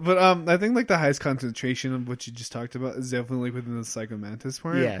 What's it called? But I think like the highest concentration of what you just talked about is definitely like within the Psycho Mantis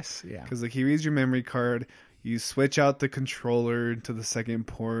part. Yes, yeah. Because like he reads your memory card, you switch out the controller to the second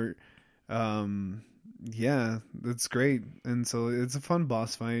port. Yeah, that's great, and so it's a fun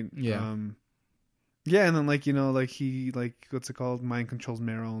boss fight. Yeah. Yeah, and then like, you know, like he like, what's it called, mind controls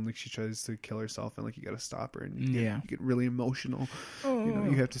Meryl, and like she tries to kill herself, and like you got to stop her, and you get really emotional. You know,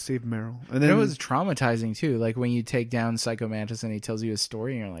 you have to save Meryl, and then it was traumatizing too. Like when you take down Psycho Mantis and he tells you a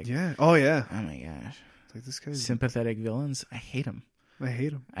story, and you're like, yeah, oh yeah, oh my gosh, it's like this guy's. sympathetic villains. I hate him. I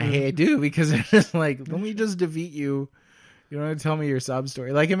hate him. I do, because it's just like, let me just defeat you. You don't want to tell me your sob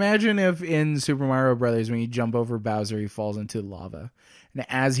story. Like imagine if in Super Mario Brothers, when you jump over Bowser, he falls into lava, and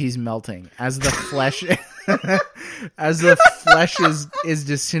as he's melting, as the flesh, is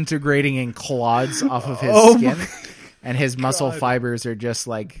disintegrating in clods off of his skin, and his muscle fibers are just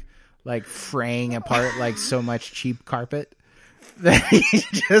like fraying apart like so much cheap carpet. That he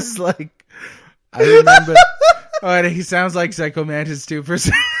just like, I remember. Oh, and he sounds like Psycho Mantis too for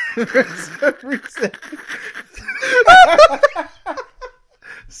some reason.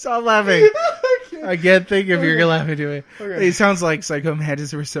 Stop laughing. I can't think if you're laughing to it. Okay. He sounds like Psycho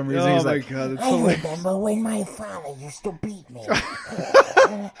Mantis for some reason. Oh He's my like, god, it's I hilarious. remember when my father used to beat me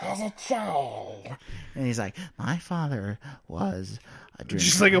as a child. and he's like, my father was a drinker.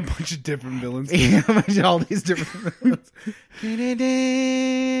 Just like a bunch of different villains. Yeah, imagine all these different villains.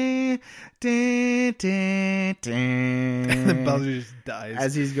 And then Bowser just dies.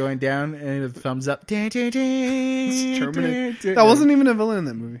 As he's going down, and a thumbs up. It's Terminator. That wasn't even a villain in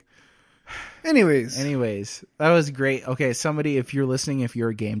that movie. Anyways, Anyways, that was great. Okay, somebody, if you're listening, if you're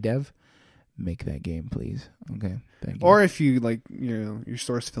a game dev, make that game, please. Okay, thank you. Or if you like, your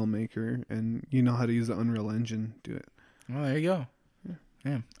source filmmaker and you know how to use the Unreal Engine, do it. Well, there you go.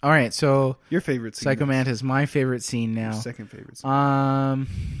 Yeah. All right, so Your favorite scene? Psycho Mantis, my favorite scene now. Your second favorite scene.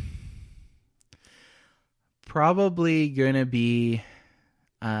 Probably gonna be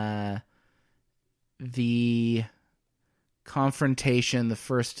the confrontation, the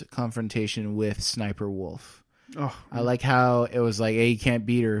first confrontation with Sniper Wolf. Oh, I like how it was like, hey, you can't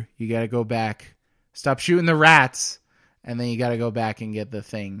beat her. You got to go back. Stop shooting the rats. And then you got to go back and get the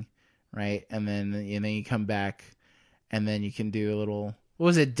thing, right? And then you come back, and then you can do a little, what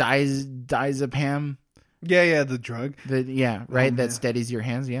was it, diazepam? yeah, the drug. Right? Yeah. That steadies your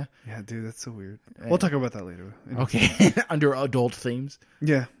hands, yeah? Yeah, dude, that's so weird. We'll talk about that later. Okay. Under adult themes.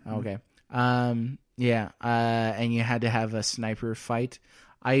 Yeah. Okay. And you had to have a sniper fight.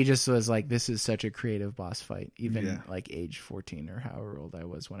 I just was like, this is such a creative boss fight, even like age 14 or however old I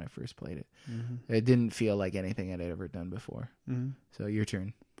was when I first played it. Mm-hmm. It didn't feel like anything I'd ever done before. Mm-hmm. So your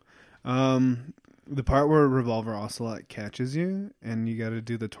turn. The part where Revolver Ocelot catches you and you got to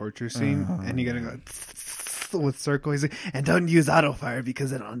do the torture scene and you got to go with circle. He's like, and don't use auto fire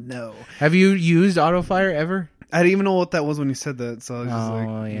because I don't know. Have you used auto fire ever? I didn't even know what that was when he said that. So I was just like,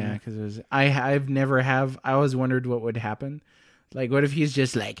 oh yeah, because it was. I've never have. I always wondered what would happen. Like, what if he's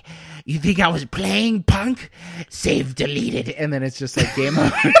just like, you think I was playing punk? Save deleted. And then it's just like game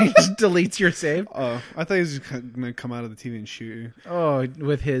over. He just deletes your save. Oh, I thought he was just going to come out of the TV and shoot you. Oh,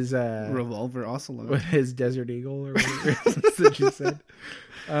 with his... Revolver Ocelot. With his Desert Eagle or whatever that you said.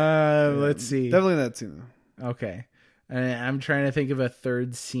 Let's see. Definitely that scene, though. Okay. I'm trying to think of a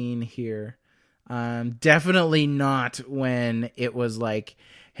third scene here. Definitely not when it was like,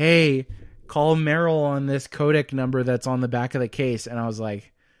 hey... call Meryl on this codec number that's on the back of the case. And I was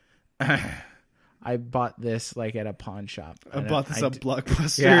like, I bought this like at a pawn shop. I bought this at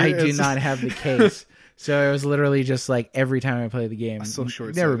Blockbuster. Yeah, I do not have the case. So it was literally just like every time I played the game. So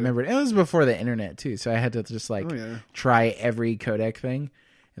short. Never remembered. It was before the internet too. So I had to just like try every codec thing.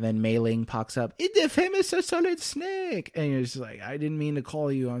 And then mailing pops up. It's the famous Solid Snake. And you're just like, I didn't mean to call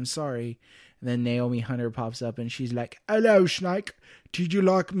you. I'm sorry. And then Naomi Hunter pops up and she's like, hello, Snake. Did you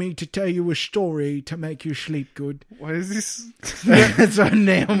like me to tell you a story to make you sleep good? What is this? That's what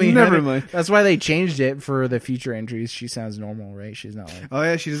Naomi Never Hunter. mind. That's why they changed it for the future entries. She sounds normal, right? She's not like oh,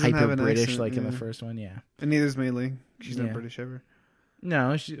 yeah, she doesn't have hyper an British accent, like in the first one, yeah. And neither is Mei Ling. She's not British ever.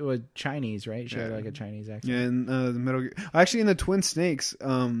 No, she was Chinese, right? She had like a Chinese accent. Yeah, and the Metal Gear. Actually, in the Twin Snakes,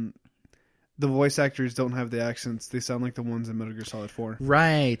 the voice actors don't have the accents. They sound like the ones in Metal Gear Solid 4.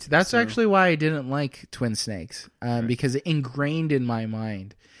 Right. That's actually why I didn't like Twin Snakes. Because ingrained in my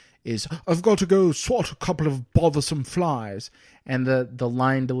mind is, I've got to go swat a couple of bothersome flies. And the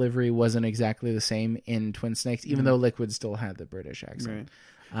line delivery wasn't exactly the same in Twin Snakes, even though Liquid still had the British accent.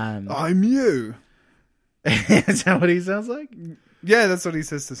 Right. I'm you. Is that what he sounds like? Yeah, that's what he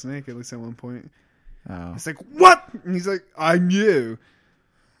says to Snake, at least at one point. Oh. It's like, what? And he's like, I'm you.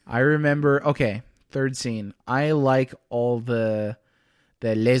 I remember, okay, third scene. I like all the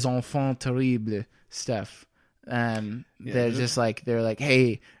Les Enfants Terribles stuff. They're just like, they're like,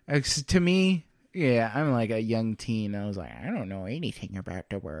 hey, to me, yeah, I'm like a young teen. I was like, I don't know anything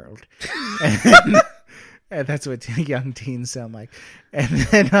about the world. And that's what young teens sound like. And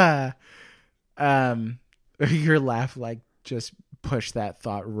then, your laugh like just pushed that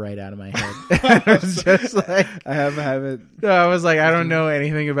thought right out of my head. I was just like, I have a habit. I was like, I don't know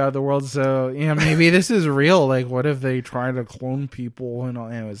anything about the world, so maybe this is real. Like, what if they try to clone people and all?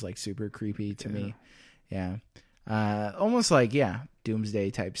 And it was like super creepy to me. Yeah, almost like doomsday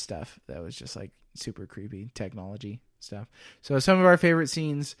type stuff. That was just like super creepy technology stuff. So some of our favorite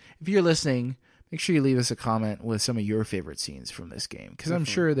scenes. If you're listening, make sure you leave us a comment with some of your favorite scenes from this game, because I'm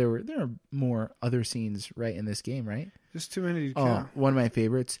sure there are more other scenes right in this game, right? Just too many to count. One of my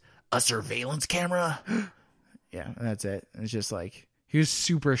favorites, a surveillance camera. Yeah, that's it. It's just like, he was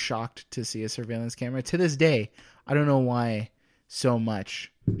super shocked to see a surveillance camera. To this day, I don't know why so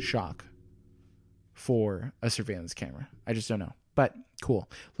much shock for a surveillance camera. I just don't know. But cool.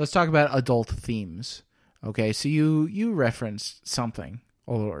 Let's talk about adult themes. Okay, so you referenced something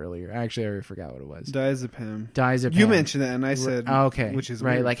a little earlier. Actually, I already forgot what it was. Diazepam. You mentioned that, and I said, okay, which is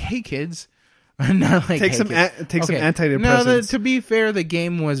right. weird. Like, hey kids, not like take some antidepressants. No, to be fair, the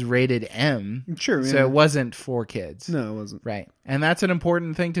game was rated M. Sure, so it wasn't for kids. No, it wasn't. Right, and that's an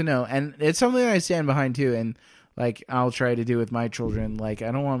important thing to know, and it's something I stand behind too. And like, I'll try to do with my children. Like,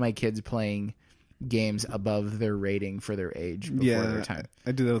 I don't want my kids playing games above their rating for their age before their time.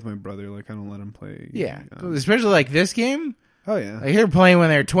 I do that with my brother. Like, I don't let him play. Yeah, especially like this game. Oh yeah, like, they're playing when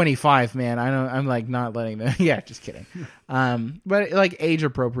they're 25, man. I'm like not letting them. Yeah, just kidding. But like age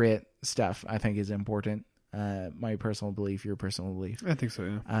appropriate stuff, I think, is important. My personal belief, your personal belief. I think so,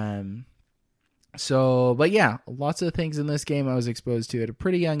 yeah. So, but yeah, lots of things in this game I was exposed to at a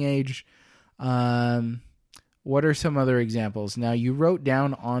pretty young age. What are some other examples? Now, you wrote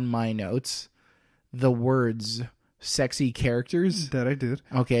down on my notes the words sexy characters. That I did.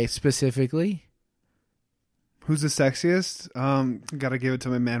 Okay, specifically. Who's the sexiest? Gotta give it to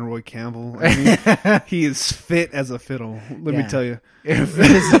my man Roy Campbell. I mean, he is fit as a fiddle. Let me tell you.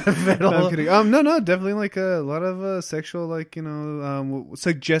 No, I'm kidding. No, definitely like a lot of sexual, like, you know,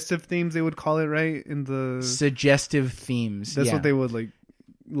 suggestive themes they would call it, right? In the Suggestive themes. that's what they would like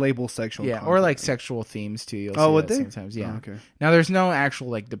label sexual. Yeah, content. or like sexual themes too. You'll see would that they? sometimes. Yeah. Oh, okay. Now, there's no actual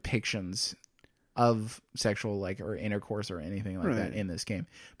like depictions of sexual like or intercourse or anything like that in this game.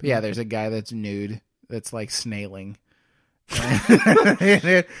 But yeah, there's a guy that's nude that's like snailing.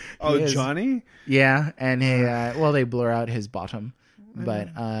 Oh, Johnny? Yeah, and he well, they blur out his bottom, but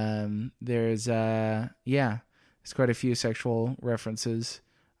there's there's quite a few sexual references.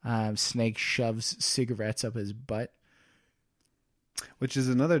 Snake shoves cigarettes up his butt, Which is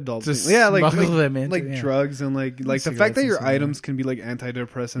another adult to thing. Yeah, smuggle them into, like drugs and like the Cigarettes fact that and your stuff, yeah. items can be like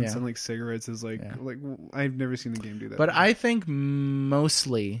antidepressants Yeah. and like cigarettes is like Yeah. like I've never seen the game do that. But I think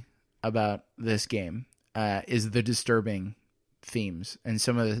mostly about this game is the disturbing themes and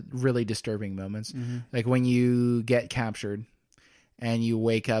some of the really disturbing moments. Like when you get captured and you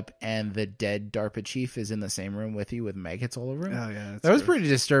wake up and the dead DARPA chief is in the same room with you with maggots all over him. Oh yeah, That was pretty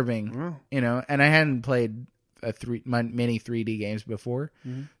disturbing, Wow. you know, and I hadn't played many 3D games before.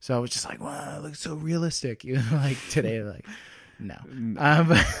 So I was just like, wow, it looks so realistic. You know, like today, like, no.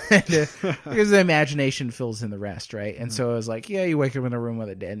 Because the imagination fills in the rest, right? And so I was like, yeah, you wake up in a room with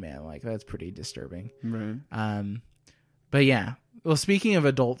a dead man. Like, that's pretty disturbing. Right. But yeah. Well, speaking of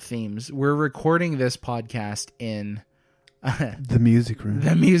adult themes, we're recording this podcast in The music room.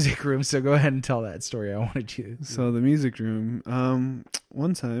 the music room. So go ahead and tell that story. I wanted you to. So the music room.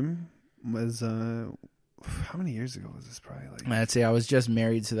 One time was how many years ago was this? Probably like. I'd say I was just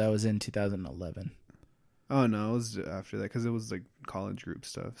married, so that was in 2011. Oh no, it was after that because it was like college group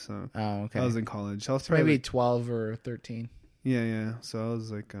stuff. So Oh, okay. I was in college. So I was Maybe probably 12 or 13. yeah. So I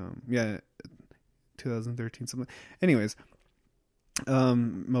was like 2013 something. Anyways,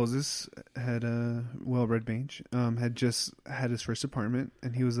 Moses had Well-Red Mage had just had his first apartment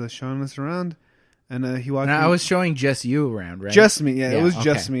and he was showing us around and he walked. And I me- was showing just you around, right? Just me, yeah. Yeah, It was okay.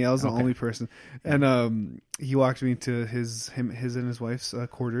 just me. I was the Okay. only person, and he walked me to his and his wife's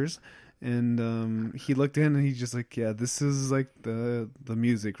quarters, and he looked in and he's just like, yeah, this is like the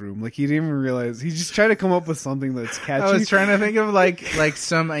music room. Like he didn't even realize. He just tried to come up with something that's catchy. I was trying to think of like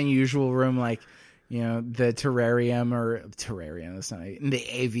some unusual room, like, you know, the terrarium. That's not the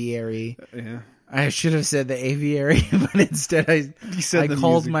aviary. Yeah, I should have said the aviary, but instead I said the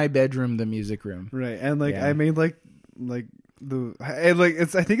called music- my bedroom the music room. right. And like Yeah. I made like the and like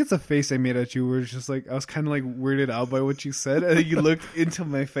it's I think it's a face I made at you where it's just like I was kind of like weirded out by what you said and then you looked into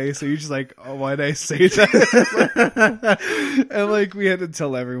my face so you're just like, oh, why did I say that? And like we had to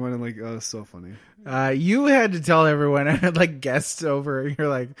tell everyone and like, oh, it's so funny. You had to tell everyone. I had like guests over. And you're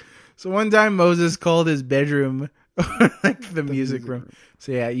like, so one time Moses called his bedroom like the music room.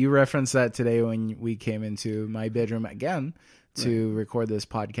 So yeah, you referenced that today when we came into my bedroom again to record this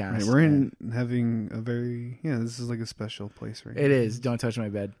podcast. Right, we're having a very this is like a special place right It is. Don't touch my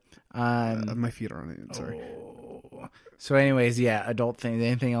bed. My feet are on it. Sorry. So anyways, yeah, adult things.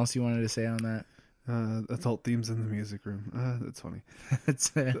 Anything else you wanted to say on that? Adult themes in the music room. That's funny.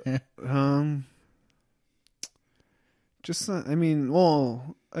 It's Just I mean,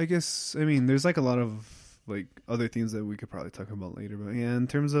 well, I guess I mean there's like a lot of like other themes that we could probably talk about later, but yeah, in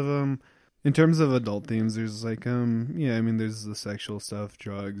terms of adult themes, there's like I mean there's the sexual stuff,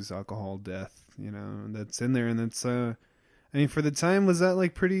 drugs, alcohol, death, you know, that's in there, and that's I mean for the time was that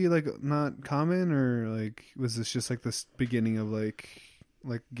like pretty like not common or like was this just like this beginning of like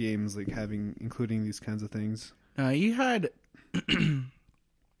games like including these kinds of things? you had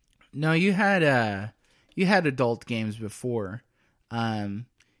you had adult games before.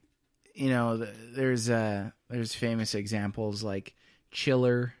 You know, there's famous examples like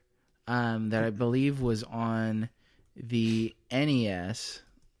Chiller, that I believe was on the NES.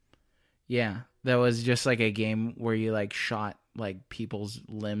 Yeah, that was just like a game where you like shot like people's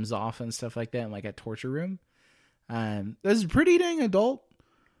limbs off and stuff like that in like a torture room. That's pretty dang adult.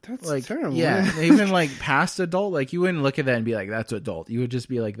 That's Like, terrible. yeah, even like past adult, like you wouldn't look at that and be like, that's adult. You would just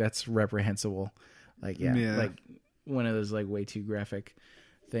be like, that's reprehensible. Like, yeah. Like one of those like way too graphic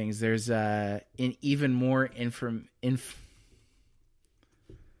things. There's an even more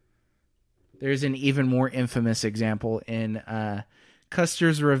infamous example in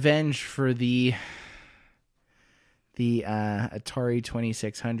Custer's revenge for the Atari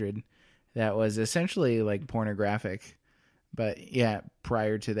 2600 that was essentially like pornographic, but yeah,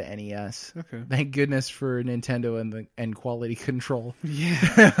 prior to the NES. Okay. Thank goodness for Nintendo and quality control.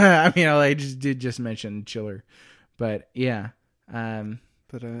 Yeah. I mean, I did mention Chiller, but yeah.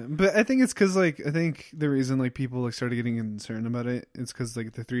 But I think it's because like I think the reason like people like started getting concerned about it is because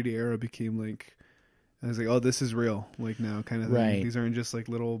like the 3D era became like I was like, oh, this is real like now kind of thing. Right. These aren't just like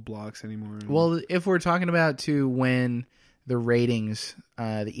little blocks anymore. Well, if we're talking about to when the ratings,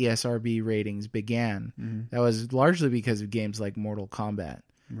 the ESRB ratings began, that was largely because of games like Mortal Kombat,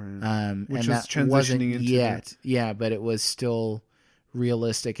 right. Which and was that transitioning wasn't into yet, yeah, but it was still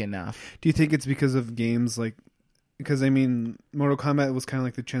realistic enough. Do you think it's because of games like? Because I mean, Mortal Kombat was kind of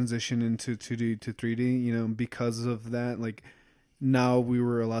like the transition into 2D to 3D. You know, because of that, like now we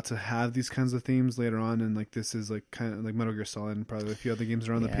were allowed to have these kinds of themes later on, and like this is like kind of like Metal Gear Solid and probably a few other games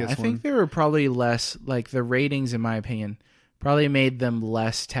around the PS1. I think they were probably less like the ratings, in my opinion, probably made them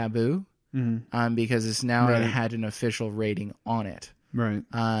less taboo, because it's now it had an official rating on it, right?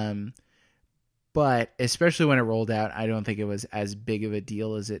 But especially when it rolled out, I don't think it was as big of a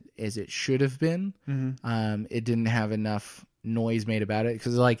deal as it should have been. It didn't have enough noise made about it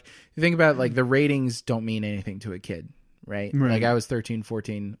because, like, you think about it, like the ratings don't mean anything to a kid, right? Like I was 13,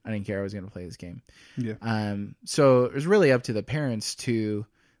 14, I didn't care. I was going to play this game. Yeah. So it was really up to the parents to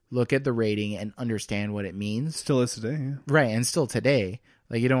look at the rating and understand what it means. Still is today, yeah. Right, and still today,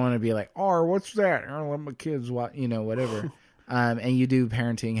 like you don't want to be like, "Oh, what's that?" I don't let my kids watch, whatever. And you do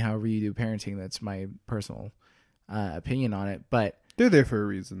parenting however you do parenting. That's my personal opinion on it. But they're there for a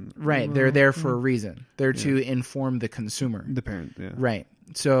reason. Right. They're there for a reason. They're to inform the consumer. The parent, yeah. Right.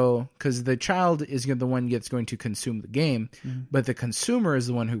 So, because the child is the one that's going to consume the game, but the consumer is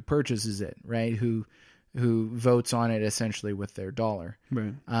the one who purchases it, right? Who votes on it essentially with their dollar.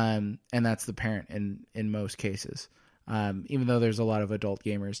 Right. And that's the parent in most cases. Even though there's a lot of adult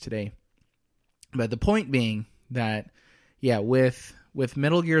gamers today. But the point being that, yeah, with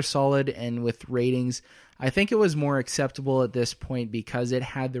Metal Gear Solid and with ratings, I think it was more acceptable at this point because it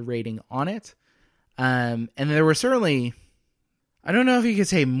had the rating on it. And there were certainly, I don't know if you could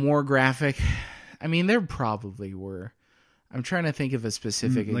say more graphic. I mean, there probably were. I'm trying to think of a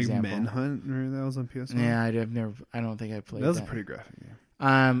specific like example. Manhunt, or that was on PS1. Yeah, I don't think I played that. That was a pretty graphic game.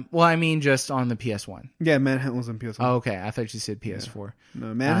 Well, I mean, just on the PS1. Yeah, Manhunt was on PS1. Oh, okay. I thought you said PS4. Yeah.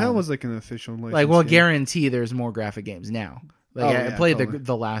 No, Manhunt was like an official license game. Guarantee there's more graphic games now. I played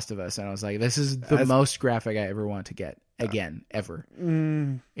The Last of Us, and I was like, this is the most graphic I ever want to get again, ever. Yeah,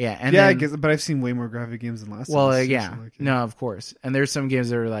 and yeah, then, I guess, but I've seen way more graphic games than Last of Us. Well, yeah. No, of course. And there's some games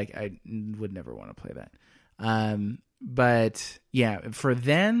that are like, I would never want to play that. But yeah, for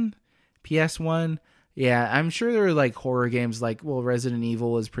then, PS1, yeah, I'm sure there were like horror games like, well, Resident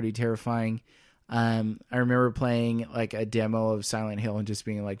Evil is pretty terrifying. I remember playing like a demo of Silent Hill and just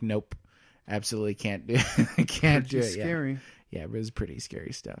being like, nope, absolutely can't do it. Scary. Yeah, it was pretty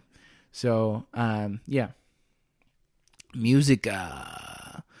scary stuff. So, yeah. Music.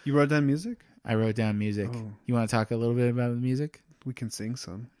 You wrote down music? I wrote down music. Oh. You want to talk a little bit about the music? We can sing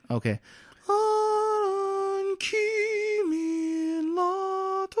some. Okay.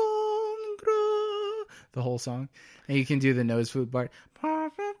 The whole song. And you can do the nose flute part.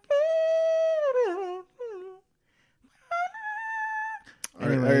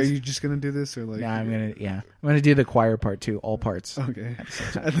 Are you just gonna do this or like? Yeah, I'm gonna do the choir part too, all parts. Okay,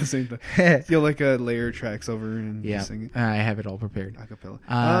 at the same time. You'll like layer tracks over and just sing it. I have it all prepared.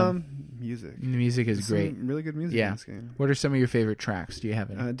 Acapella. Music. The music is great. Some really good music in this game. What are some of your favorite tracks? Do you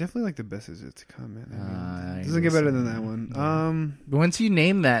have any? Definitely like The Best Is Yet to Come. It doesn't get better than that one. But once you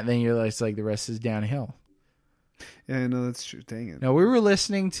name that, then you're like the rest is downhill. Yeah, I know, that's true. Dang it. Now, we were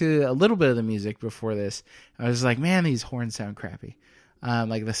listening to a little bit of the music before this. I was like, man, these horns sound crappy.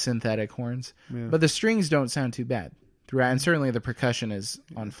 Like the synthetic horns. Yeah. But the strings don't sound too bad throughout, and certainly the percussion is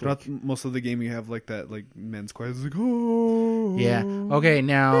on fleek. Throughout most of the game, you have like that like men's choir. It's like, oh. Yeah. Okay,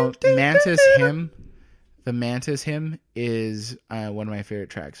 now Mantis Hymn. The Mantis Hymn is one of my favorite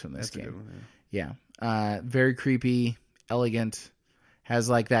tracks from this game. A good one, yeah. Very creepy, elegant, has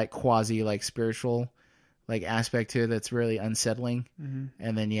like that quasi like spiritual like aspect to it that's really unsettling. Mm-hmm.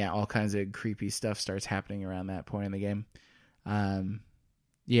 And then all kinds of creepy stuff starts happening around that point in the game.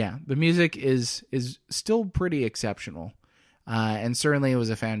 Yeah, the music is still pretty exceptional, and certainly it was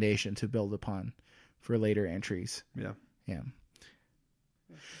a foundation to build upon for later entries. Yeah.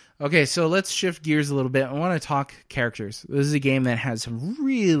 Okay, so let's shift gears a little bit. I want to talk characters. This is a game that has some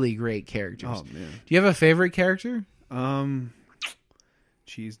really great characters. Oh man, do you have a favorite character?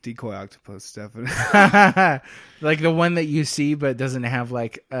 Jeez, Decoy Octopus, definitely. Like the one that you see but doesn't have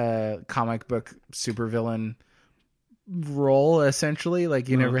like a comic book supervillain role, essentially. Like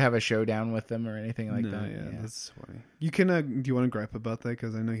you No. never have a showdown with them or anything like No, that. yeah, that's funny. You can. Do you want to gripe about that?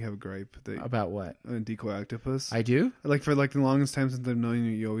 Because I know you have a gripe. That, About what? Decoy Octopus. I do? Like for like the longest time since I've known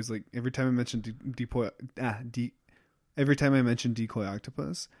you, you always like every time I mention every time I mention Decoy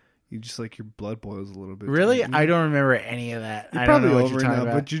Octopus, you just like your blood boils a little bit. Really? I don't remember any of that. You're I don't probably know what over you're it talking now,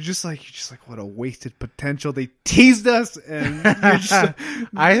 about. but you're just like what a wasted potential. They teased us, and you're just,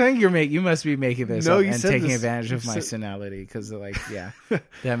 I think you must be making this No, up you and said taking this. advantage of You my said- senility because, like, yeah,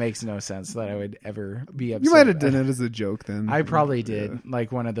 that makes no sense that I would ever be upset. you might have about done it as a joke then. I probably Yeah. did.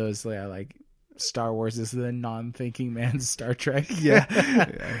 Like one of those, like Star Wars is the non-thinking man's Star Trek. Yeah.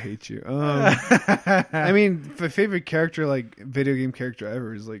 I hate you. I mean, my favorite character, like video game character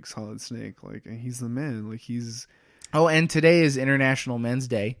ever, is like Solid Snake. Like, and he's the man. Like, he's Oh, and today is International Men's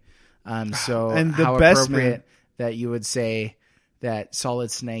Day. So And the how best appropriate man. that you would say that Solid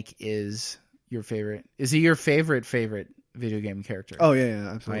Snake is your favorite. Is he your favorite video game character? oh yeah,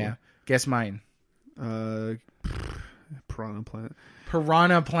 Oh, absolutely. yeah. Guess mine. Piranha Plant.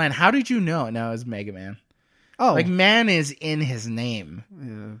 Piranha Plant. How did you know? No, it's Mega Man. Oh, Like man is in his name.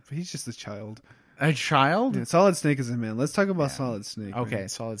 yeah, but he's just a child. A child? Yeah, Solid Snake is a man. Let's talk about Solid Snake. Okay,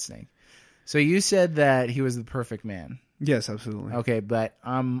 right? Solid Snake. So you said that he was the perfect man. Yes, absolutely. Okay, but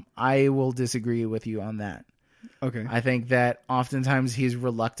I will disagree with you on that. Okay. I think that oftentimes he's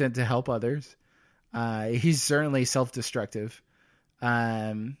reluctant to help others. He's certainly self-destructive.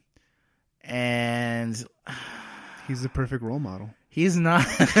 And He's the perfect role model. he's not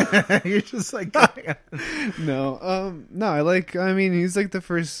you're just like No, I mean, he's like the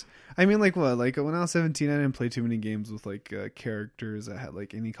first. I mean, like what? Like when I was 17, I didn't play too many games with like characters that had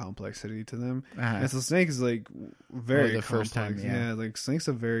like any complexity to them. Uh-huh. And so Snake is like very the complex. first time, yeah. Like Snake's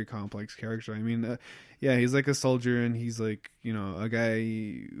a very complex character. I mean, yeah, he's like a soldier, and he's like, you know, a guy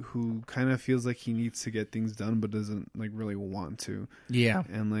who kind of feels like he needs to get things done, but doesn't like really want to. yeah.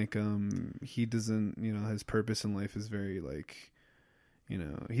 And like, he doesn't, you know, his purpose in life is very like, you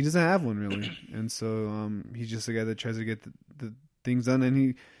know, he doesn't have one really. And so, he's just a guy that tries to get the things done. And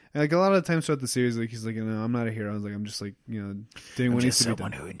he, like a lot of times throughout the series, like he's like, you know, I'm not a hero. I was like, I'm just like, you know, doing what needs to be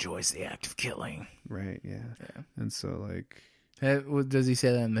done. who enjoys the act of killing. Right. Yeah. And so like, Does he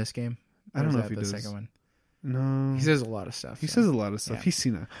say that in this game? I Or don't is know that if he the does. second one. No, He says a lot of stuff. he so. says a lot of stuff. Yeah. He's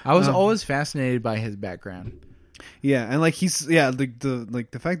seen that. I was always fascinated by his background. Yeah, and like he's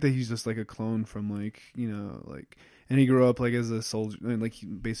the fact that he's just like a clone from like, you know, like, and he grew up like as a soldier, and like he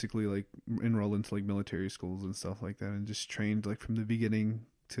basically like enrolled into like military schools and stuff like that, and just trained like from the beginning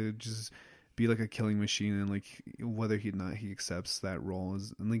to just be like a killing machine, and like whether he accepts that role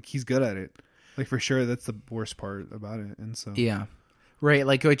is, and like he's good at it, like for sure. That's the worst part about it, and so Yeah. Right,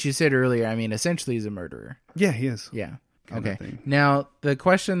 like what you said earlier. I mean, essentially he's a murderer. yeah, he is. Yeah. Kind of Okay. thing. Now, the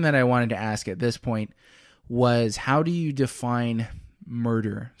question that I wanted to ask at this point was, how do you define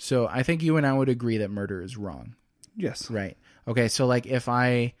murder? So I think you and I would agree that murder is wrong. Yes. Right. Okay, so like if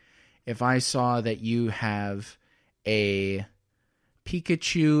I saw that you have a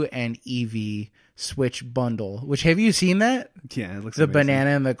Pikachu and Eevee Switch bundle, which, have you seen that? Yeah, it looks The amazing. banana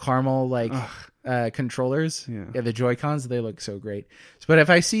and the caramel like controllers, Yeah. the Joy-Cons, they look so great. But if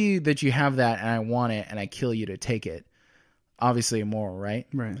I see that you have that and I want it and I kill you to take it, obviously immoral, right?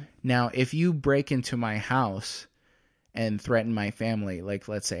 Right. Now, if you break into my house and threaten my family, like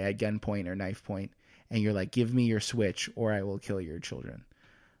let's say at gunpoint or knife point, and you're like, give me your Switch or I will kill your children,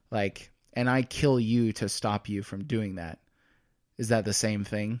 like, and I kill you to stop you from doing that, is that the same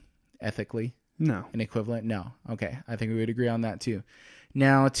thing ethically? No. An equivalent? No. Okay. I think we would agree on that too.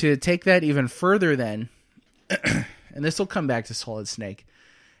 Now, to take that even further then, and this will come back to Solid Snake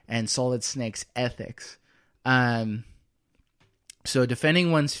and Solid Snake's ethics. So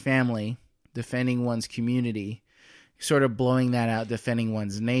defending one's family, defending one's community, sort of blowing that out, defending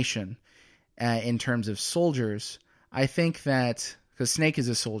one's nation in terms of soldiers, I think that, because Snake is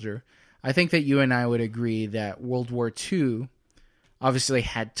a soldier, I think that you and I would agree that World War II obviously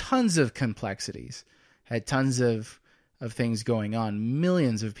had tons of complexities, had tons of things going on,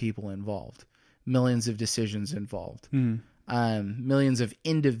 millions of people involved, millions of decisions involved, millions of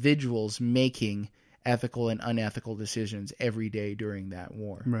individuals making ethical and unethical decisions every day during that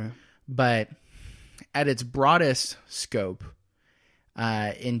war. Right. But at its broadest scope,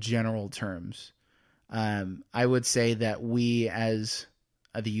 in general terms, I would say that we as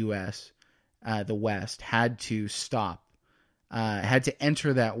the U.S., the West, had to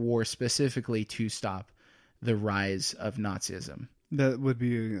enter that war specifically to stop the rise of Nazism That would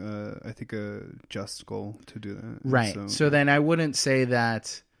be, I think, a just goal to do that. Right. So then I wouldn't say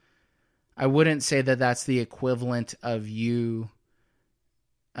that that's the equivalent of you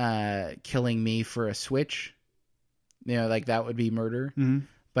killing me for a Switch. Like that would be murder. Mm-hmm.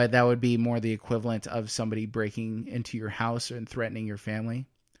 But that would be more the equivalent of somebody breaking into your house and threatening your family,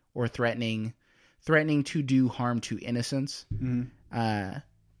 or threatening to do harm to innocents. Mm-hmm.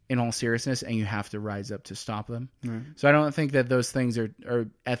 In all seriousness, and you have to rise up to stop them. Right. So I don't think that those things are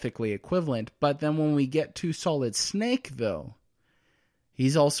ethically equivalent. But then when we get to Solid Snake, though,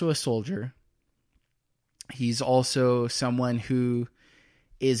 he's also a soldier. He's also someone who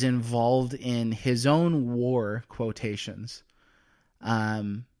is involved in his own war, quotations.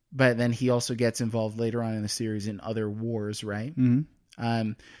 But then he also gets involved later on in the series in other wars, right?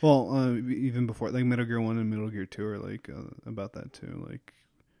 Mm-hmm. Well, even before, like Metal Gear 1 and Metal Gear 2 are like about that too. Like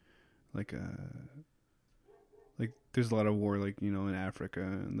there's a lot of war, like, in Africa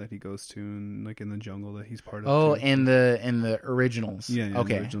that he goes to, and like in the jungle that he's part of. Oh, too. in the originals. Yeah,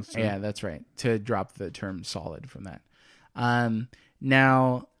 okay. the originals too. Yeah, that's right. To drop the term solid from that.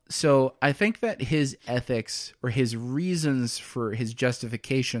 Now, so I think that his ethics, or his reasons for his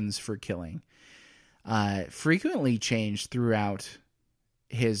justifications for killing, frequently change throughout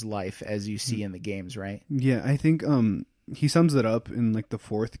his life, as you see in the games, right? Yeah, I think he sums it up in like the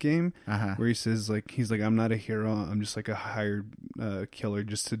fourth game, Uh-huh. where he says he's like, I'm not a hero, I'm just like a hired killer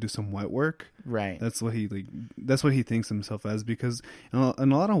just to do some wet work. Right. That's what he thinks himself as, because in a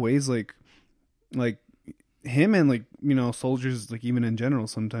lot of ways, like him and like, soldiers, like even in general,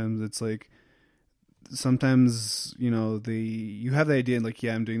 sometimes it's like, you have the idea like,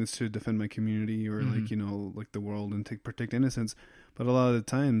 yeah, I'm doing this to defend my community, or like, like the world, and to protect innocence. But a lot of the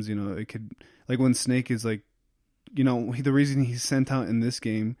times, it could, like when Snake is like, the reason he's sent out in this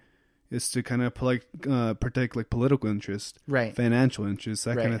game is to kind of protect like political interest, Right. financial interest,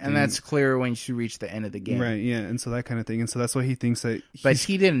 that Right. kind of thing. And that's clear when you reach the end of the game. Right, yeah, and so that kind of thing. And so that's why he thinks that But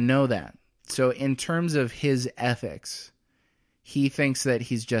he didn't know that. So in terms of his ethics, he thinks that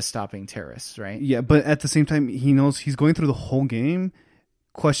he's just stopping terrorists, right? yeah, but at the same time, he knows he's going through the whole game.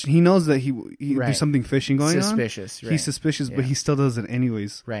 He knows that he Right. there's something fishy going on. Suspicious, right. He's suspicious, Yeah. but he still does it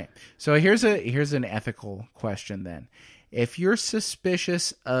anyways. Right. So here's an ethical question then. If you're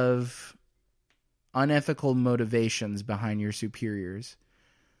suspicious of unethical motivations behind your superiors,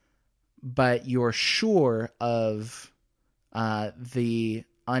 but you're sure of the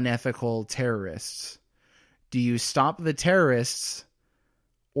unethical terrorists, do you stop the terrorists,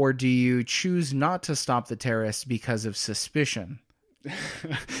 or do you choose not to stop the terrorists because of suspicion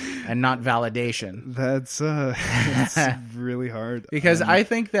and not validation? That's really hard. Because I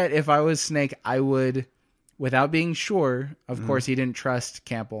think that if I was Snake, I would, without being sure, of course he didn't trust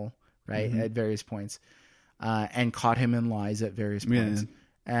Campbell, right, at various points, and caught him in lies at various points.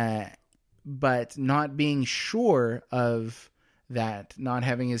 But not being sure of that, not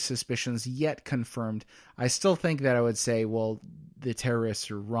having his suspicions yet confirmed, I still think that I would say, well, the terrorists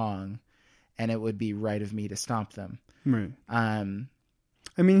are wrong, and it would be right of me to stop them. Right. I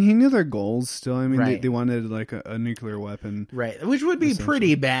mean, he knew their goals still. I mean, Right. they wanted like a nuclear weapon. Right, which would be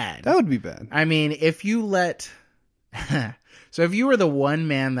pretty bad. That would be bad. I mean, if you let... So if you were the one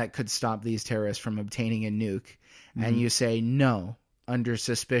man that could stop these terrorists from obtaining a nuke, and you say no, under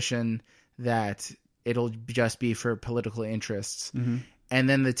suspicion that it'll just be for political interests, and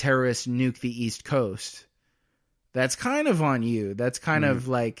then the terrorists nuke the East Coast, that's kind of on you. That's kind of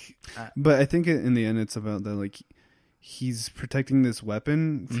like... But I think in the end, it's about that, like, he's protecting this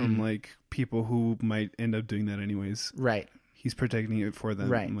weapon from like people who might end up doing that anyways. right. He's protecting it for them.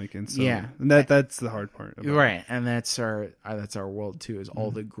 Right. Like, and so, Yeah. and that's the hard part. About Right, and that's our world too, is all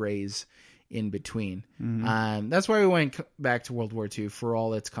the grays in between. That's why we went back to World War II for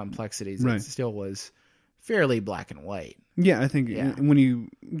all its complexities. Right. It still was fairly black and white. Yeah, I think Yeah. when you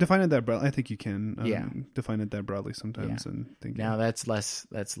define it that broadly, I think you can Yeah. define it that broadly sometimes. Yeah. And think Now that's less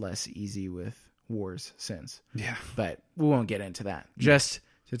easy with wars since. yeah, But we won't get into that. Just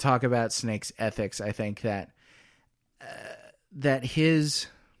to talk about Snake's ethics, I think that that his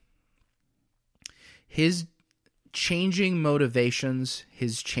changing motivations,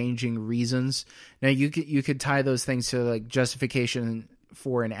 his changing reasons. Now you could tie those things to like justification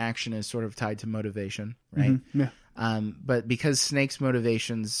for an action is sort of tied to motivation, right? yeah, But because Snake's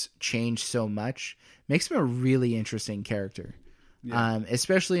motivations change so much, makes him a really interesting character.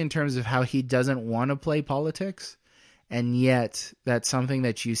 Especially in terms of how he doesn't want to play politics, and yet that's something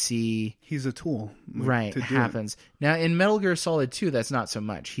that you see He's a tool, like, right to do it. happens. Now in Metal Gear Solid 2, that's not so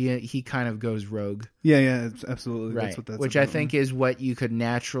much. He kind of goes rogue. Yeah, absolutely. Right. That's what that's Which about. I think is what you could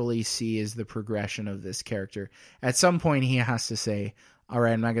naturally see as the progression of this character. At some point, he has to say, all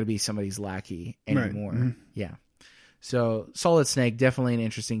right, I'm not going to be somebody's lackey anymore. Mhm. Yeah. So Solid Snake, definitely an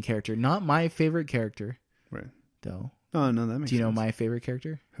interesting character. Not my favorite character, Right. though. Oh no, that makes. Do you know sense. my favorite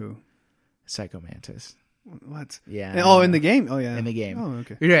character? Who? Psycho Mantis. What? Yeah. Oh, in the game. Oh yeah, In the game. Oh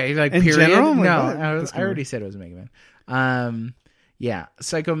okay. Yeah, like In period. general? Like, no, what? I That's already said it was Mega Man. Yeah,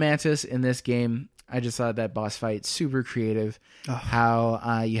 Psycho Mantis in this game. I just thought that boss fight super creative. Oh.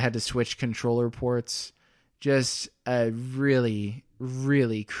 How you had to switch controller ports, just a really,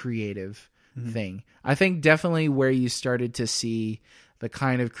 really creative thing. I think definitely where you started to see the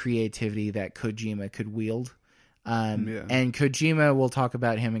kind of creativity that Kojima could wield. Yeah. And Kojima, we'll talk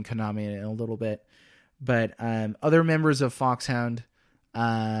about him and Konami in a little bit. But other members of Foxhound,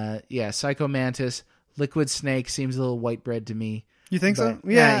 Psycho Mantis, Liquid Snake seems a little white bread to me. You think so?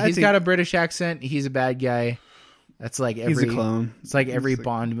 But, Yeah, he's got a British accent. He's a bad guy. That's like He's every a clone. It's like every He's like-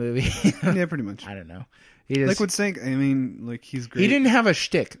 Bond movie. Yeah, pretty much. I don't know. He just Liquid Snake. I mean, like he's great. he didn't have a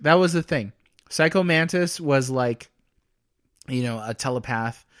shtick. That was the thing. Psycho Mantis was like, a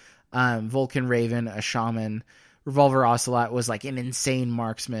telepath. Vulcan Raven, a shaman. Revolver Ocelot was like an insane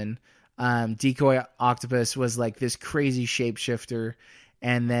marksman. Decoy Octopus was like this crazy shapeshifter.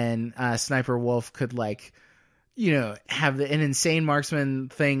 And then Sniper Wolf could like, have an insane marksman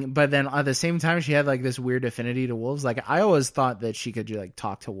thing. But then at the same time, she had like this weird affinity to wolves. Like I always thought that she could like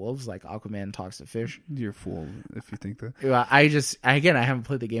talk to wolves like Aquaman talks to fish. You're a fool if you think that. Well, I haven't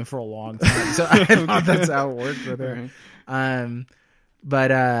played the game for a long time, so I thought that's how it worked with her.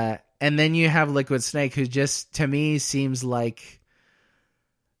 And then you have Liquid Snake, who just to me seems like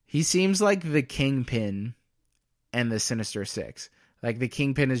the Kingpin and the Sinister Six. Like the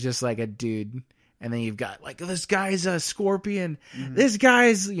Kingpin is just like a dude, and then you've got like this guy's a scorpion, this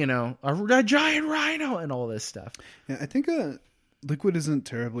guy's a giant rhino, and all this stuff. Yeah, I think Liquid isn't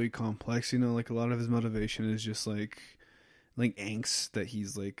terribly complex. Like a lot of his motivation is just like angst that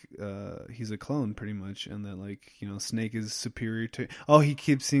he's like he's a clone pretty much, and that like Snake is superior to. Oh, he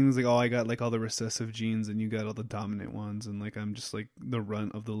keeps seeing like, oh, I got like all the recessive genes, and you got all the dominant ones, and like I'm just like the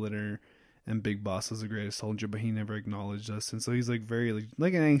runt of the litter. And Big Boss is the greatest soldier, but he never acknowledged us, and so he's like very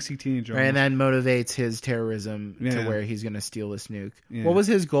like an angsty teenager. Right, and that motivates his terrorism to Yeah. where he's going to steal this nuke. Yeah. What was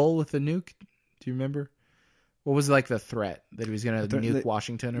his goal with the nuke? Do you remember? What was like the threat that he was going to nuke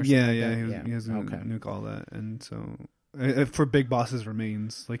Washington or something? Yeah, like yeah, that? he was gonna Okay. nuke all that, and so for Big Boss's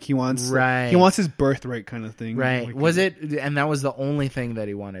remains, like he wants, Right. he wants his birthright kind of thing, Right. Like, Was it? And that was the only thing that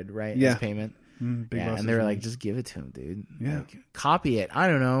he wanted, right? Yeah. As payment. Big Yeah, Boss's and they were like, remains. just give it to him, dude. Yeah. Like, copy it. I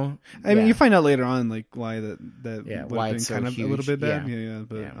don't know. I mean, Yeah. you find out later on like why that Yeah, would why have it's been so kind of a little huge. bit bad. Yeah. Yeah,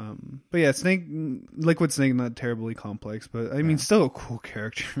 but Yeah. but yeah, Liquid Snake, not terribly complex, but I mean, still a cool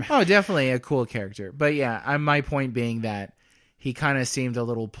character. Man. Oh, definitely a cool character. But yeah, my point being that he kind of seemed a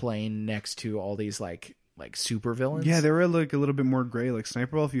little plain next to all these like super villains. Yeah, they were like a little bit more gray. Like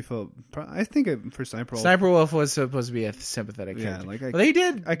Sniper Wolf, you felt. I think for Sniper Wolf, Sniper Wolf was supposed to be a sympathetic Yeah, character. like, Well, they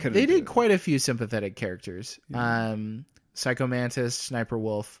did. I couldn't They do did it. quite a few sympathetic characters. Psycho Mantis, Sniper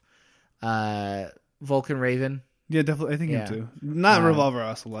Wolf, Vulcan Raven. yeah, definitely. I think Yeah. him too. Not Revolver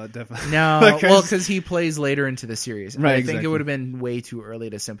Ocelot, definitely. No, Like, I well, just- because he plays later into the series. Right, I think exactly. it would have been way too early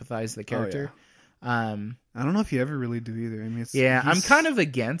to sympathize the character. I don't know if you ever really do either. I mean, Yeah, I'm he's- kind of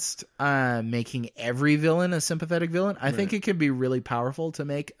against making every villain a sympathetic villain. I think it can be really powerful to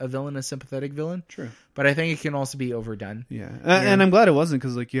make a villain a sympathetic villain. True. But I think it can also be overdone. Yeah, and I'm glad it wasn't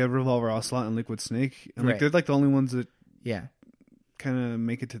because like you have Revolver Ocelot and Liquid Snake, and like Right. they're like the only ones that Yeah. kind of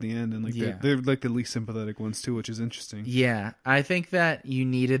make it to the end, and like Yeah. they're like the least sympathetic ones too, which is interesting. Yeah, I think that you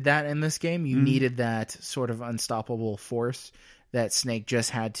needed that in this game. Mm-hmm. You needed that sort of unstoppable force that Snake just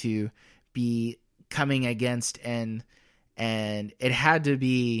had to be coming against, and it had to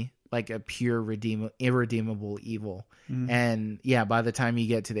be like a pure irredeemable evil. Mm-hmm. And yeah, by the time you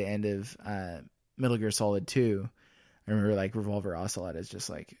get to the end of Metal Gear Solid 2, I remember like Revolver Ocelot is just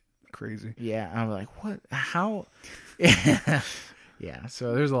like, Crazy. yeah, I'm like, what? How? Yeah.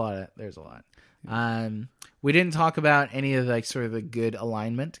 So there's a lot. We didn't talk about any of like sort of the good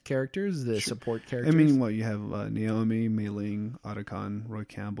alignment characters, the support I characters. mean, what you have Naomi, Mei Ling, Otacon, Roy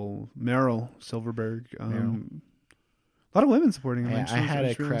Campbell, Meryl, Silverberg. A lot of women supporting him. yeah, I had a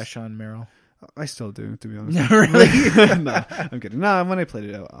just realized. crush on Meryl. I still do, to be honest. No, really? No, I'm kidding. No, when I played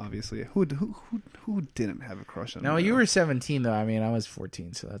it out, obviously, who didn't have a crush on? No, Meryl? you were 17 though. I mean, I was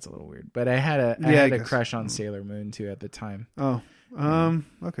 14, so that's a little weird. But I had a I had a guess. crush on Sailor Moon too at the time. Oh,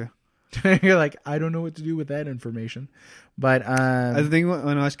 okay. You're like, I don't know what to do with that information. But I think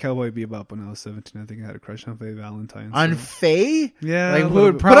when I watched Cowboy Bebop when I was 17, I think I had a crush on Faye Valentine. on Faye, Yeah, like a who little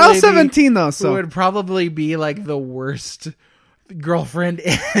would bit. probably But I was 17 though, who so would probably be like the worst girlfriend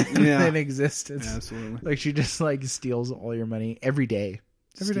Yeah. in existence. yeah, absolutely. Like she just like steals all your money every day.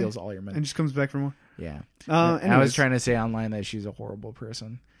 Every day. Steals all your money. And just comes back for more. Yeah. Uh, I was trying to say online that she's a horrible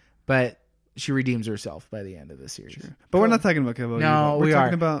person, but she redeems herself by the end of the series. But we're not talking about Cowboy No, Bebop. We're we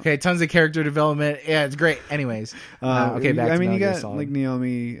talking are. about. Okay, tons of character development. Yeah, it's great. Anyways, okay, back I to mean, Metal you Gear got Solid. like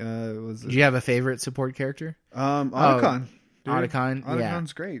Naomi. Was Do you have a favorite support character? Otacon? Dude. Otacon? Yeah.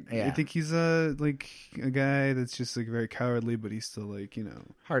 Otacon's great. Yeah. I think he's like a guy that's just like very cowardly, but he's still like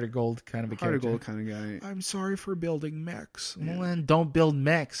Heart of Gold kind of a heart of character. gold kind of guy. I'm sorry for building mechs. Well, then don't build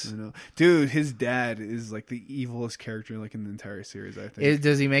mechs. I know, dude. His dad is like the evilest character like in the entire series. I think.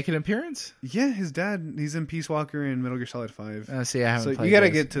 Does he make an appearance? Yeah, his dad. He's in Peace Walker and Metal Gear Solid 5. See, I haven't So played you gotta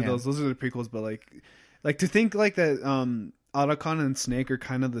those. get to Yeah. those. Those are the prequels, but like to think like that. Otacon and Snake are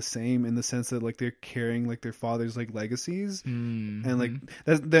kind of the same in the sense that like they're carrying like their father's like legacies, Mm-hmm. and like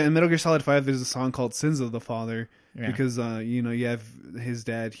in Metal Gear Solid 5, there's a song called "Sins of the Father" Yeah. because you have his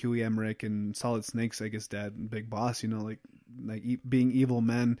dad Huey Emmerich and Solid Snake's I guess dad Big Boss, being evil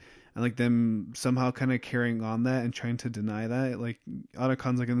men and like them somehow kind of carrying on that and trying to deny that. Like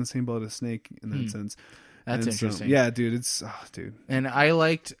Otacon's like in the same boat as Snake in that sense. That's And so, interesting. yeah, dude, dude. And I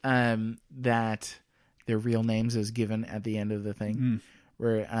liked that their real names is given at the end of the thing,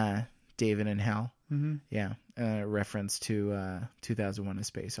 where David and Hal. Mm-hmm. Yeah, reference to 2001: A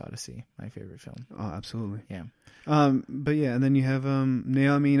Space Odyssey, my favorite film. Oh, absolutely. Yeah. But yeah, and then you have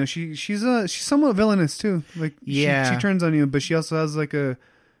Naomi. She's somewhat villainous too. Like, Yeah. she turns on you, but she also has like a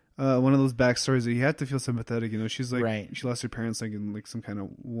one of those backstories that you have to feel sympathetic. She's like, Right. she lost her parents like in like some kind of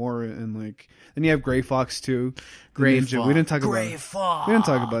war, and like then you have Gray Fox too. The Gray ninja. Fox. We didn't talk Gray about him. Fox. We didn't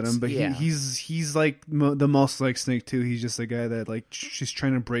talk about him, but Yeah. he's like the most like Snake too. He's just a guy that like she's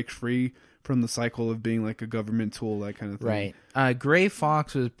trying to break free from the cycle of being like a government tool, that kind of thing. Right. Gray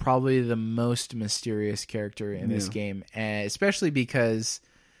Fox was probably the most mysterious character in this Yeah. game, especially because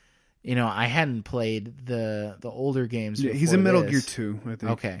I hadn't played the older games. Yeah, he's before in Metal this. Gear 2, I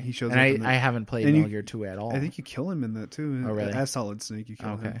think. Okay, He shows and up in that. I haven't played And Metal you- Gear 2 at all. I think you kill him in that too. Oh, really? As Solid Snake, you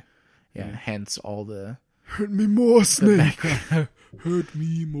kill him. Okay. Yeah. Hence all the Hurt me more, Snake. hurt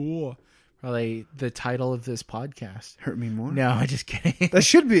me more. Probably the title of this podcast. Hurt me more. No, I'm just kidding. That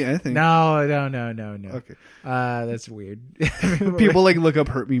should be, I think. No. Okay. That's weird. People like look up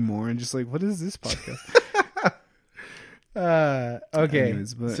 "Hurt Me More" and just like, what is this podcast? Okay.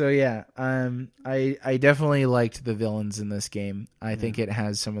 Anyways, but- So yeah, I definitely liked the villains in this game. I think it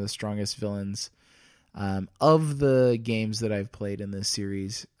has some of the strongest villains of the games that I've played in this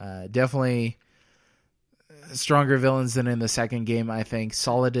series. Definitely stronger villains than in the second game. I think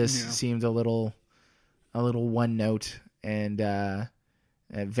Solidus seemed a little one note, and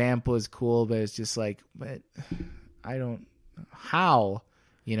Vamp was cool, but it's just like, but I don't how,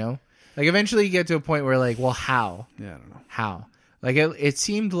 like eventually you get to a point where like, well, how? Yeah, I don't know. How? Like it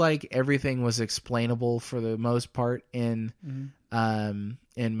seemed like everything was explainable for the most part in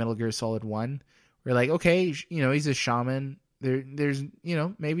Metal Gear Solid 1. We're like, okay, he's a shaman. There's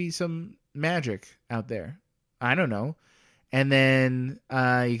maybe some magic out there. I don't know. And then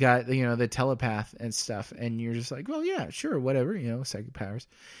you got the telepath and stuff, and you're just like, well, yeah, sure, whatever, psychic powers.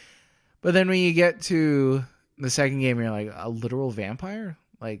 But then when you get to the second game, you're like, a literal vampire?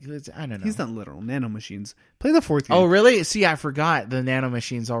 Like, I don't know. He's not literal. Nanomachines. Play the fourth game. Oh, really? See, I forgot the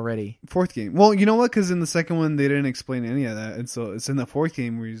nanomachines already. Fourth game. Well, you know what? Because in the second one, they didn't explain any of that. And so it's in the fourth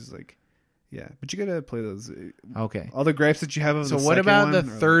game where he's like, yeah. But you got to play those. Okay. All the gripes that you have of So the what second about the one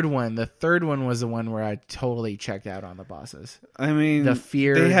are third one? The third one was the one where I totally checked out on the bosses. I mean, The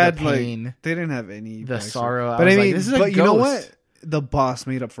fear, they had the pain, like, they didn't have any the backstory. sorrow. But I I was mean, like, this is a but you know ghost. what? The boss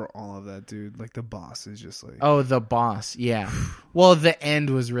made up for all of that, dude. Like the boss is just like Oh, the boss. Yeah. Well, the end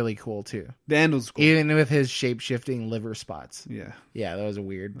was really cool too. the end was cool. Even with his shape-shifting liver spots. Yeah, Yeah, that was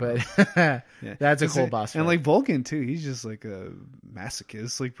weird, but yeah. that's a It's cool boss And fight. like Vulcan too, he's just like a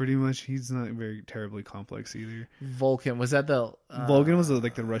masochist. Like pretty much, he's not very terribly complex either. Vulcan, was that the Vulcan was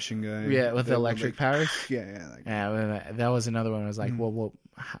like the Russian guy. yeah, with the that would, electric like, powers? Yeah, yeah. Like, Yeah, that was another one. I was like, Mm-hmm. well,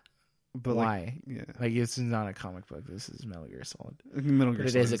 but why? Like, yeah, Like, this is not a comic book. This is Metal Gear Solid. Metal Gear But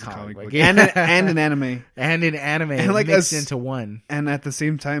it Solid is a comic book. and an anime, And in anime, And like mixed a s- into one. and at the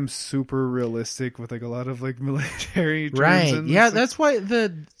same time super realistic with like a lot of like military terms Right. and Yeah, it's, like, that's why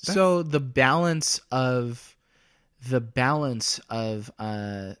the balance of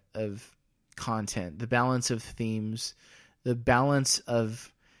content, the balance of themes, the balance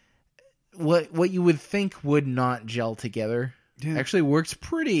of what you would think would not gel together Yeah. actually works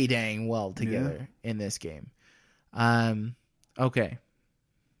pretty dang well together in this game. Okay.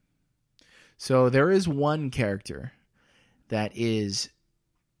 So there is one character that is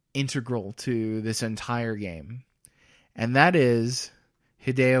integral to this entire game, and that is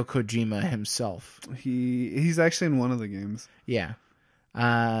Hideo Kojima himself. He's actually in one of the games. Yeah.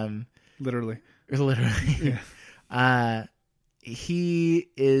 Literally. Literally. He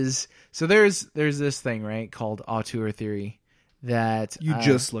is, so there's this thing, right, called auteur theory that You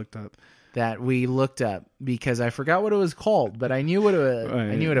just looked up. that we looked up because I forgot what it was called, but I knew what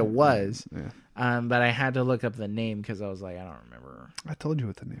it was. Yeah. But I had to look up the name because I was like, I don't remember. I told you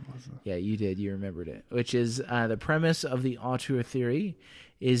what the name was. Yeah, you did. You remembered it. Which is the premise of the auteur theory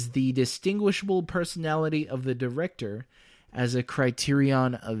is the distinguishable personality of the director as a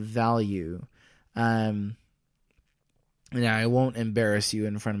criterion of value. Now, I won't embarrass you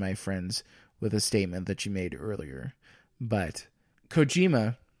in front of my friends with a statement that you made earlier, but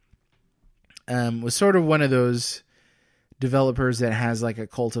Kojima was sort of one of those developers that has like a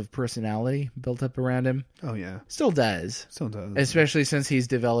cult of personality built up around him. Oh, yeah. Still does. Still does. Especially since he's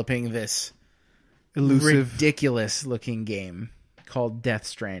developing this Elusive. ridiculous looking game called Death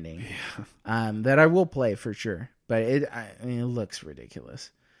Stranding. That I will play for sure. But it looks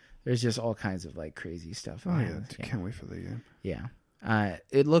ridiculous. There's just all kinds of like crazy stuff. Oh, yeah. Can't wait for the game. Yeah.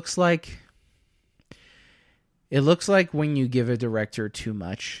 It looks like when you give a director too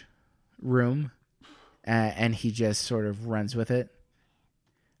much room and he just sort of runs with it.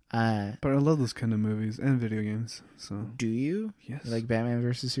 But I love those kind of movies and video games. So Do you? yes. Like Batman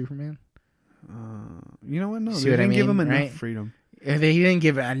versus Superman? You know what? No, See they what I didn't give mean, him enough right? freedom. They didn't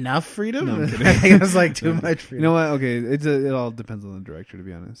give enough freedom? No, I'm kidding. I think it was like too much freedom. You know what? Okay, it all depends on the director, to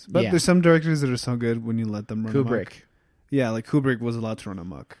be honest. But Yeah. there's some directors that are so good when you let them run Kubrick. amok. Yeah, like Kubrick was allowed to run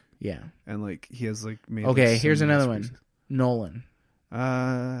amok, Yeah. and like he has like made. Okay, like, here's some another masterpieces. one.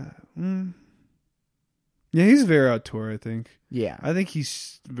 Nolan. Yeah, he's very auteur. I think. Yeah. I think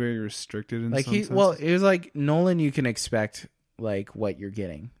he's very restricted in Like some sense. it was like Nolan, you can expect like what you're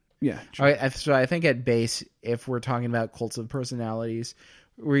getting. yeah, All right, so I think at base, if we're talking about cults of personalities,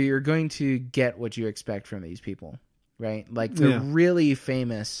 where you're going to get what you expect from these people, right? Like the really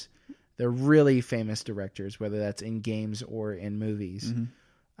famous directors, whether that's in games or in movies,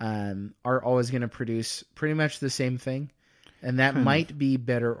 are always going to produce pretty much the same thing. And that might be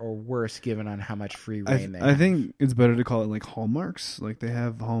better or worse given on how much free reign they have. I think it's better to call it like hallmarks. Like they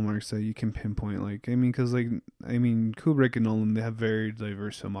have hallmarks that you can pinpoint. Like because Kubrick and Nolan, they have very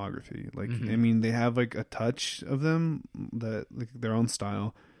diverse filmography. Like they have like a touch of them that like their own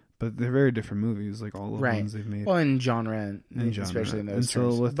style, but they're very different movies. Like all of the ones they've made. Well, in genre, genre. especially in And those so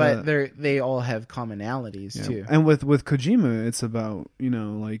terms. with But that- they all have commonalities too. And with Kojima, it's about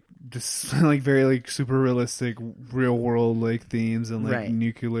like just like very like super realistic real world like themes and like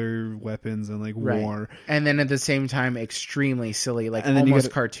nuclear weapons and like war. And then at the same time, extremely silly, like And then you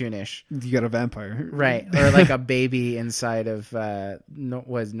almost gotta- cartoonish. You got a vampire, Right, or like a baby inside of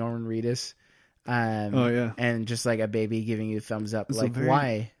was Norman Reedus. Oh, yeah. And just like a baby giving you thumbs up. It's a like very-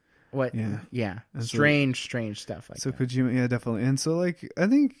 why? What? Yeah. And so- Strange stuff like So that. Kojima, yeah, definitely. And so like I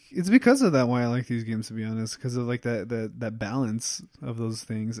think it's because of that why I like these games, to be honest, because of like that balance of those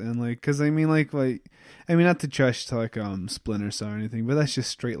things. And like because not to trash talk Splinter Cell or anything, but that's just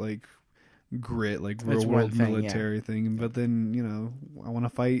straight like grit, like real That's one world thing, military thing. But then I want to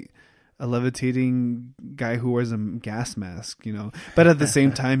fight a levitating guy who wears a gas mask, but at the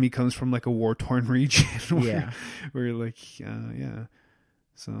same time he comes from like a war torn region where you're like yeah.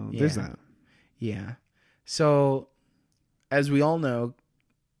 So there's that. Yeah. So, as we all know,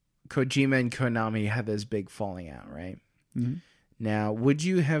 Kojima and Konami had this big falling out, right? Mm-hmm. Now, would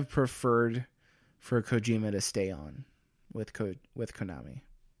you have preferred for Kojima to stay on with Konami?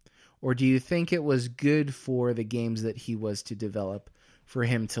 Or do you think it was good for the games that he was to develop for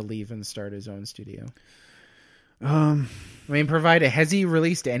him to leave and start his own studio? Has he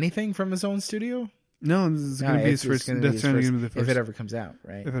released anything from his own studio? No, this is going to be his first. Death Stranding going to be the first. If it ever comes out,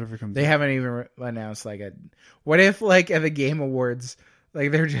 right? If it ever comes They out. haven't even announced like a... What if like at the Game Awards, like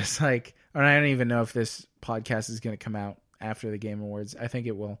they're just like... And I don't even know if this podcast is going to come out after the Game Awards. I think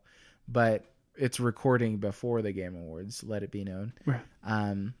it will. But it's recording before the Game Awards, let it be known. Right.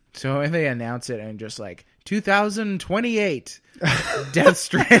 So if they announce it and just like 2028 Death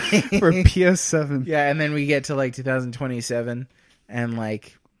Stranding For PS7. Yeah, and then we get to like 2027 and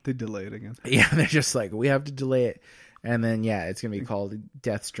like... They delay it again. Yeah, they're just like, we have to delay it. And then, yeah, it's going to be called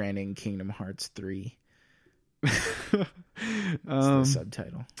Death Stranding Kingdom Hearts 3. That's the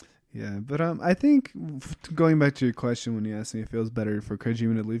subtitle. Yeah, but I think going back to your question when you asked me if it feels better for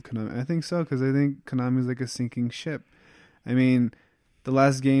Kojima to leave Konami, I think so, because I think Konami is like a sinking ship. I mean, the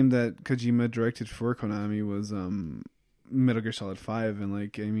last game that Kojima directed for Konami was Metal Gear Solid 5, and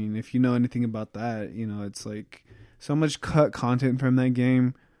like, I mean, if you know anything about that, you know, it's like so much cut content from that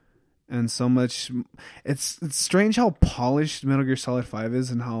game, and so much. It's strange how polished Metal Gear Solid 5 is,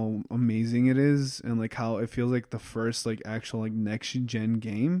 and how amazing it is, and like how it feels like the first like actual like next gen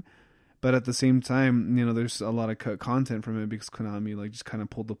game. But at the same time, you know, there's a lot of cut content from it because Konami like just kind of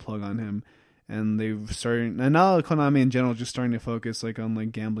pulled the plug on him, and they've started, and now Konami in general just starting to focus like on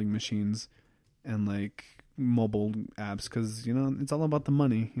like gambling machines and like mobile apps, because you know it's all about the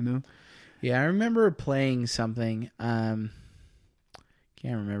money, you know. Yeah, I remember playing something. Can't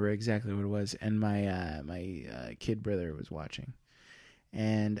remember exactly what it was, and my kid brother was watching,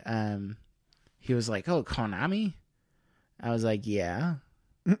 and he was like, "Oh, Konami?" I was like, "Yeah,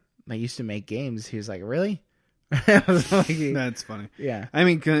 I used to make games." He was like, "Really?" I was like, That's funny. yeah. I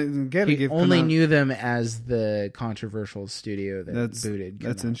mean, He only knew them as the controversial studio that booted.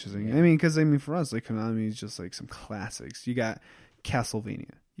 That's Konami. interesting. Yeah. I mean, because for us, like Konami is just like some classics. You got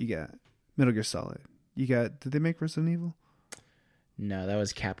Castlevania, you got Metal Gear Solid, you got. Did they make Resident Evil? No, that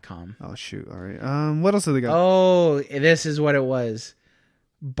was Capcom. Oh shoot! All right. What else did they got? Oh, this is what it was.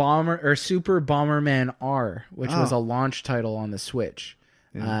 Super Bomberman R, which was a launch title on the Switch,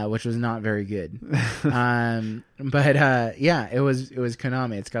 which was not very good. But yeah, it was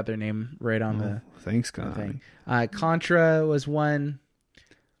Konami. It's got their name right on the Thanks, Konami. thing. Contra was one.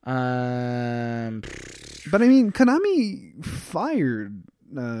 But I mean, Konami fired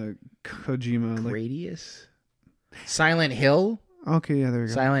Kojima. Like, Radius, Silent Hill. okay, yeah, there we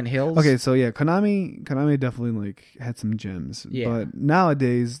go. Silent Hills. Okay, so yeah, Konami definitely like had some gems. Yeah. But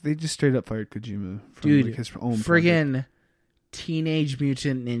nowadays they just straight up fired Kojima from Dude, like, his own project. friggin' Teenage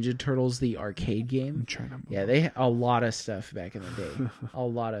Mutant Ninja Turtles, the arcade game. I'm trying to Yeah, they had a lot of stuff back in the day. A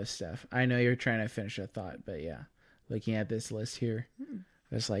lot of stuff. I know you're trying to finish a thought, but yeah, looking at this list here,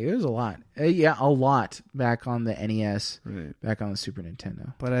 it's like there's a lot. Yeah, a lot back on the NES, right. back on the Super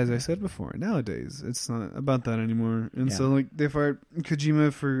Nintendo. But as I said before, nowadays it's not about that anymore. And Yeah. so like they fired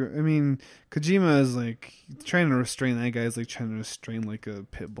Kojima for. I mean, Kojima is like trying to restrain that guy is like trying to restrain like a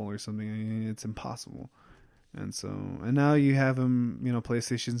pit bull or something. I mean, it's impossible. And so, and now you have him, you know,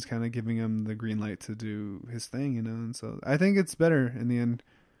 PlayStation's kind of giving him the green light to do his thing, you know. And so I think it's better in the end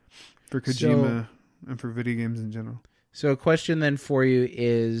for Kojima and for video games in general. So a question then for you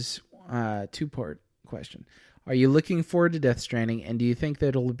is a two-part question. Are you looking forward to Death Stranding, and do you think that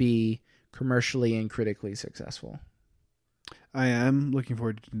it'll be commercially and critically successful? I am looking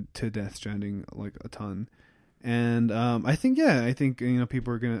forward to Death Stranding like a ton. And I think you know,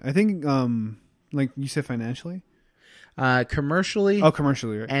 people are going to, I think like you said, financially? Commercially. Oh,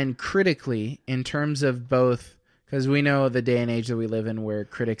 commercially, right. And critically, in terms of both, because we know the day and age that we live in where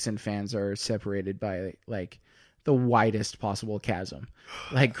critics and fans are separated by like the widest possible chasm.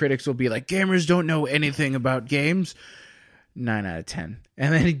 Like critics will be like, gamers don't know anything about games. 9 out of 10.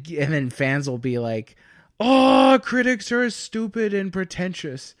 And then fans will be like, oh, critics are stupid and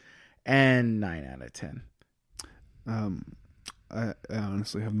pretentious. And 9 out of 10. I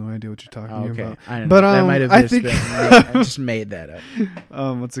honestly have no idea what you're talking Okay, about. I don't But know. That might have I just think been. I just made that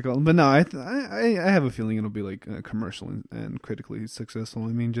up. what's it called? But no, I have a feeling it'll be like commercial and critically successful. I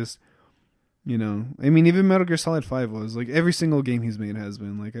mean, just you know, I mean, even Metal Gear Solid 5 was like every single game he's made has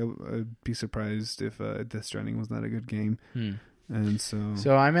been like. I'd be surprised if Death Stranding was not a good game. And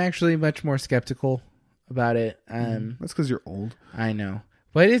so I'm actually much more skeptical about it. that's because you're old. I know,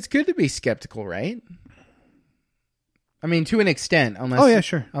 but it's good to be skeptical, right? I mean, to an extent, unless Oh yeah,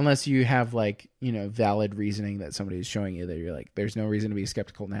 sure. unless you have like, you know, valid reasoning that somebody's showing you that you're like, there's no reason to be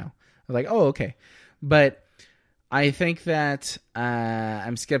skeptical now. I'm like, oh, okay. But I think that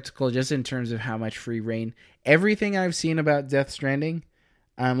I'm skeptical just in terms of how much free reign. Everything I've seen about Death Stranding,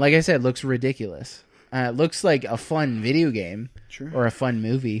 like I said, looks ridiculous. It looks like a fun video game Sure. or a fun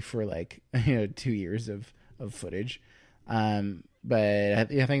movie for like, you know, 2 years of footage. But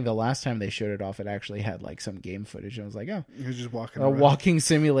I think the last time they showed it off, it actually had like some game footage. And I was like, oh, You're just walking a around. walking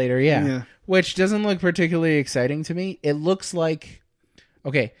simulator, yeah. Yeah. Which doesn't look particularly exciting to me. It looks like,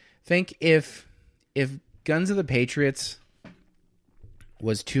 okay, think if Guns of the Patriots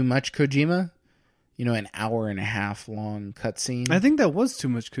was too much Kojima, you know, an hour and a half long cutscene. I think that was too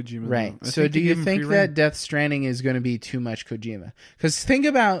much Kojima. Right. though. I So think do they you gave him think free that rein. Death Stranding is going to be too much Kojima? Because think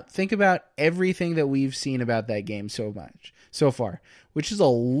about everything that we've seen about that game so far, which is a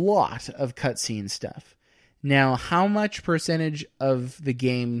lot of cutscene stuff. Now, how much percentage of the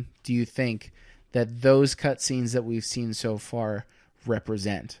game do you think that those cutscenes that we've seen so far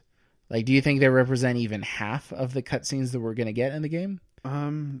represent? Like, do you think they represent even half of the cutscenes that we're going to get in the game?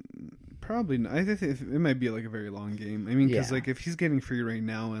 Probably not. I think it might be like a very long game. I mean, because Yeah. like if he's getting free right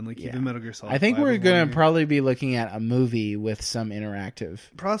now and like Yeah. even Metal Gear Solid, I think 5 we're is gonna longer. probably be looking at a movie with some interactive.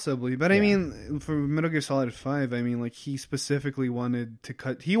 Possibly, but I Yeah. mean, for Metal Gear Solid 5, I mean, like he specifically wanted to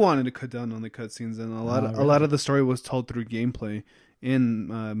cut. He wanted to cut down on the cutscenes, and a lot of the story was told through gameplay in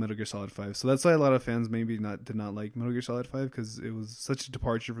Metal Gear Solid 5. So that's why a lot of fans maybe did not like Metal Gear Solid 5 because it was such a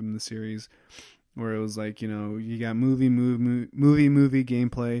departure from the series, where it was like you got movie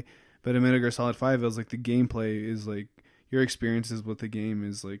gameplay, but in Metal Gear Solid 5 it was like the gameplay is like your experiences with the game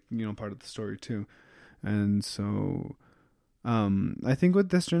is like part of the story too, and so. I think with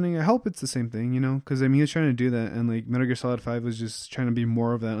Death Stranding, I hope it's the same thing, because I mean he was trying to do that, and like Metal Gear Solid 5 was just trying to be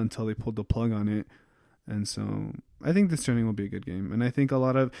more of that until they pulled the plug on it, and so I think Death Stranding will be a good game, and I think a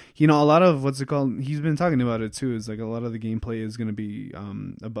lot of what's it called? He's been talking about it too. Is like a lot of the gameplay is going to be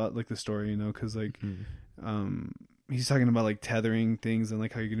about like the story, because like he's talking about like tethering things and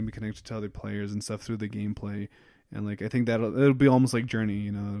like how you're going to be connected to other players and stuff through the gameplay, and like I think it'll be almost like Journey,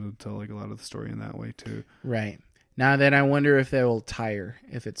 it'll tell like a lot of the story in that way too. Right. Now then, I wonder if they will tire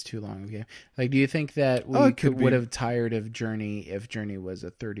if it's too long of a game. Like, do you think that we would have tired of Journey if Journey was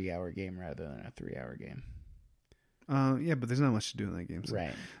a 30-hour game rather than a 3-hour game? Yeah, but there's not much to do in that game. So.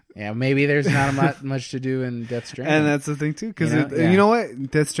 Right. Yeah, maybe there's not much to do in Death Stranding. And that's the thing, too. Because Yeah. you know what?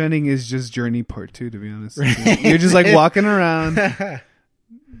 Death Stranding is just Journey Part 2, to be honest. You're just like walking around,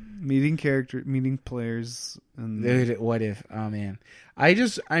 meeting players. And Dude, what if? Oh man,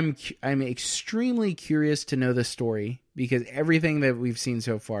 I'm extremely curious to know the story because everything that we've seen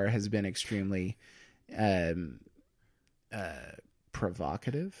so far has been extremely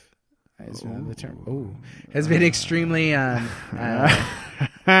provocative. Is the term? Oh, has been extremely let's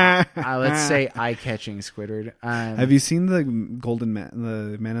say eye-catching. Squidward. Have you seen the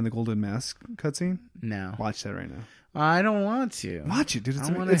the Man in the Golden Mask cutscene? No, Watch that right now. I don't want to. Watch it, dude. It's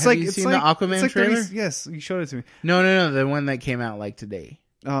have like you it's seen like the Aquaman it's like trailer? Yes, you showed it to me. No, the one that came out like today.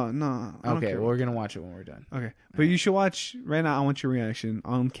 Oh no. I don't Okay, care. well, we're gonna watch it when we're done. Okay, but you should watch right now. I want your reaction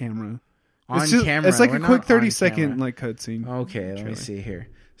on camera. On It's just- camera. It's like We're a quick not 30-second on like cutscene. Okay, let me trailer. see here.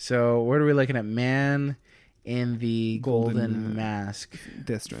 So, what are we looking at? Man in the Golden Mask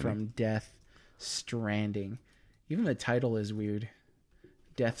Death Stranding. from Death Stranding. Even the title is weird.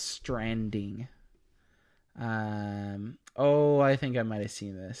 Death Stranding. I think I might have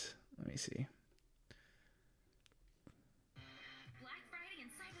seen this. Let me see.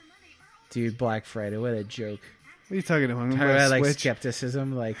 Dude, Black Friday, what a joke. What are you talking about? Talk about like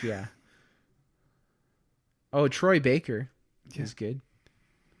skepticism, like yeah. Oh, Troy Baker. He's good.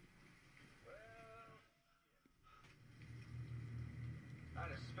 I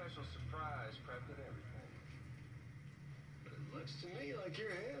had a special surprise prepped and everything. But it looks to me like your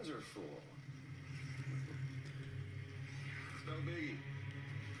hands are full. It's no biggie.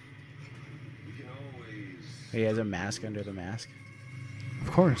 You can always... He has a mask under the mask.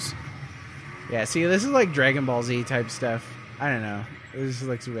 Of course. Yeah, see, this is like Dragon Ball Z type stuff. I don't know. This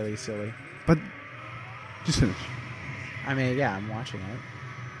looks really silly. But just finish. I mean, yeah, I'm watching it.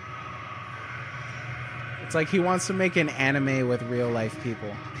 It's like he wants to make an anime with real life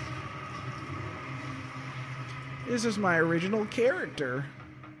people. This is my original character.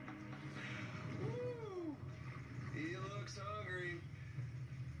 Woo! He looks hungry.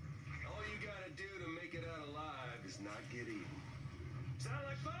 All you gotta do to make it out alive is not get eaten. Sound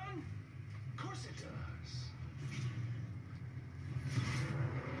like fun? Of course it does.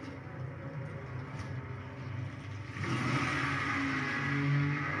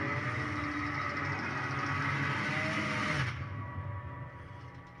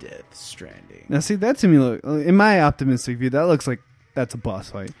 Death Stranding. Now, see, that to me, look in my optimistic view, that looks like that's a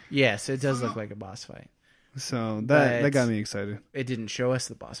boss fight. Yes, it does look like a boss fight. So But- that got me excited. It didn't show us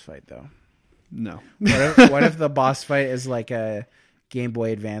the boss fight, though. No. What if the boss fight is like a Game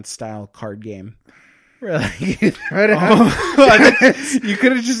Boy Advance style card game? Where like you throw it out. You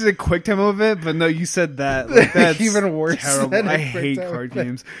could have just did a quick time of it, but no, you said that. Like, that's Even worse Terrible. than a I quick hate time card event.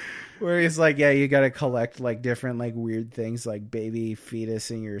 games. Where he's like, yeah, you got to collect like different like weird things like baby fetus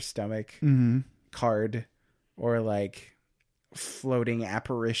in your stomach card or like floating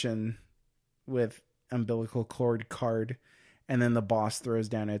apparition with umbilical cord card. And then the boss throws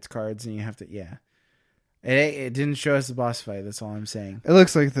down its cards and you have to, yeah. It didn't show us the boss fight. That's all I'm saying. It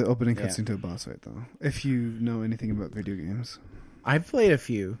looks like the opening Yeah. cutscene to a boss fight, though. If you know anything about video games, I've played a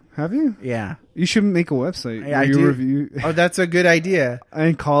few. have you? Yeah. You should make a website Yeah, where I you do. review Oh, that's a good idea.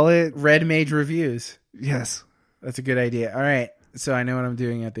 and call it. Red Mage Reviews. Yes. That's a good idea. All right. So I know what I'm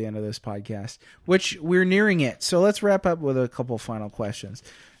doing at the end of this podcast, which we're nearing it. So let's wrap up with a couple final questions.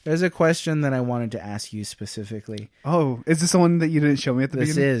 There's a question that I wanted to ask you specifically. Oh, is this the one that you didn't show me at the This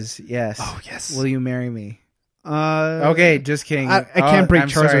beginning? is, yes. Oh, yes. Will you marry me? Okay, Just kidding. I can't break I'm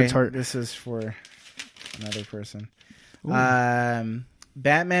Charizard's sorry. heart. This is for another person.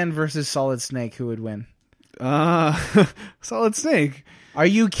 Batman versus Solid Snake. Who would win? Solid Snake. Are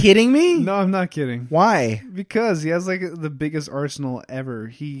you kidding me? No, I'm not kidding. Why? Because he has like the biggest arsenal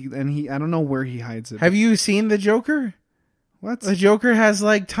ever. I don't know where he hides it. Have you seen the Joker? What? The Joker has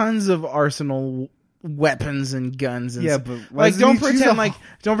like tons of arsenal weapons and guns. And Yeah, stuff. but why like doesn't he choose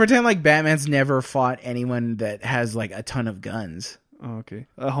don't pretend like Batman's never fought anyone that has like a ton of guns. Oh, okay.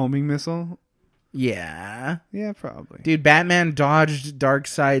 A homing missile? Yeah. Yeah, probably. Dude, Batman dodged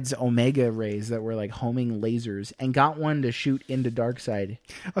Darkseid's Omega rays that were like homing lasers and got one to shoot into Darkseid.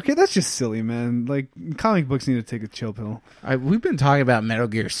 Okay, that's just silly, man. Like, comic books need to take a chill pill. We've been talking about Metal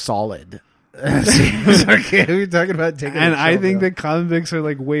Gear Solid. Okay, we're talking about taking And a I chill think pill. that comic books are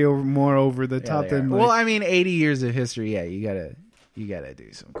like way more over the top they than are. like, Well, I mean, 80 years of history. Yeah, you gotta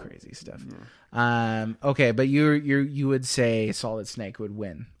do some crazy stuff. Okay, but you would say Solid Snake would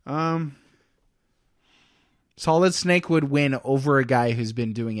win. Solid Snake would win over a guy who's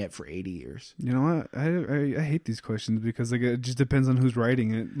been doing it for 80 years. you know what? I hate these questions because like it just depends on who's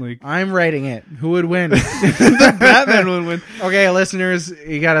writing it. Like I'm writing it. Who would win? Batman would win. Okay, listeners,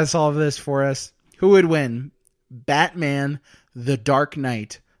 you gotta solve this for us. Who would win? Batman, the Dark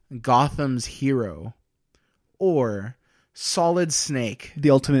Knight, Gotham's hero, or Solid Snake,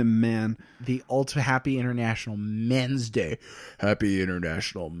 The ultimate man. the ultimate Happy International Men's Day? Happy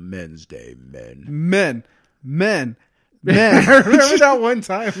International Men's Day, men. Men. I remember that one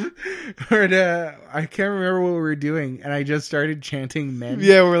time where I can't remember what we were doing, and I just started chanting men.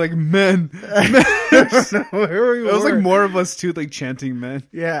 Yeah, we're like men. Where we It was were. like more of us too, like chanting men.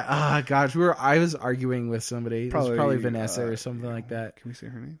 Yeah. Ah, gosh, I was arguing with somebody. It was Probably, probably Vanessa or something like that. Can we say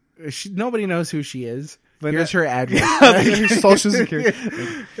her name? Nobody knows who she is. Vanessa- Here's her address. Her social security.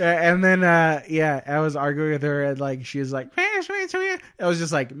 And then, I was arguing with her, and like she was like, I was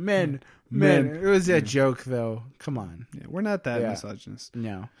just like, men. It was a joke, though. Come on, Yeah, we're not that Yeah. misogynist.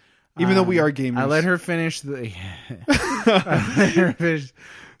 no. Even though we are gamers. I let her finish I let her finish.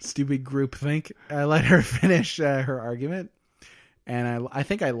 Stupid group think. I let her finish her argument, and I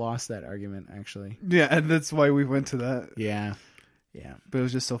think I lost that argument actually. Yeah, and that's why we went to that. Yeah. But it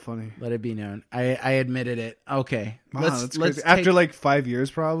was just so funny. Let it be known. I admitted it. Okay. Wow, let's that's let's crazy. After take like 5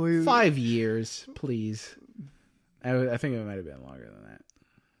 years, probably. 5 years, please. I think it might have been longer than that.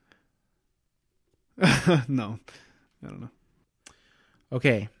 No, I don't know.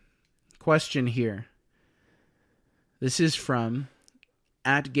 Okay. Question here. This is from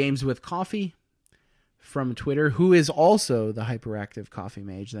 @GamesWithCoffee from Twitter, who is also the hyperactive coffee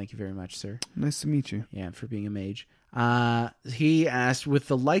mage. Thank you very much, sir. Nice to meet you. Yeah, for being a mage. He asked, with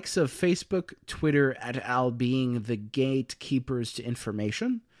the likes of Facebook, Twitter, et al. Being the gatekeepers to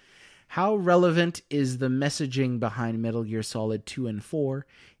information, how relevant is the messaging behind Metal Gear Solid 2 and 4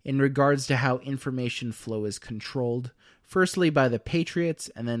 in regards to how information flow is controlled, firstly by the Patriots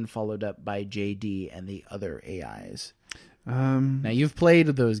and then followed up by JD and the other AIs? Now, you've played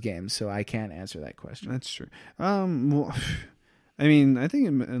those games, so I can't answer that question. That's true. Well, I mean, I think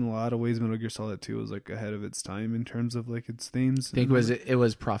in a lot of ways, Metal Gear Solid 2 was like ahead of its time in terms of like its themes. I think it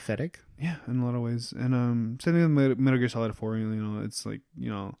was prophetic. Yeah, in a lot of ways. And same thing with Metal Gear Solid 4. You know, it's like,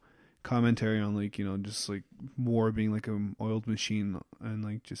 you know, commentary on like, you know, just like war being like an oiled machine and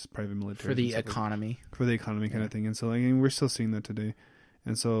like just private military For the and stuff like- economy. for the economy kind of thing. And so like, we're still seeing that today.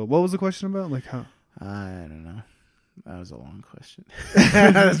 And so, what was the question about? Like how? I don't know. That was a long question.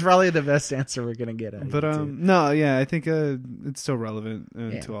 That's probably the best answer we're gonna get. But no, yeah, I think it's still relevant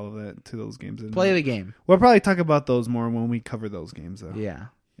Yeah. to all of that, to those games. And play the game. We'll probably talk about those more when we cover those games, though. Yeah.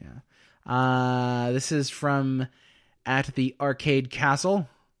 This is from @TheArcadeCastle.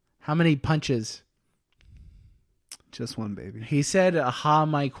 How many punches? Just one, baby. He said, aha,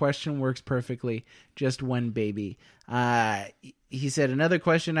 my question works perfectly. Just one, baby. He said, another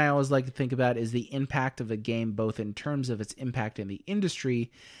question I always like to think about is the impact of a game, both in terms of its impact in the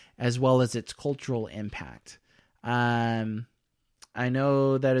industry as well as its cultural impact. I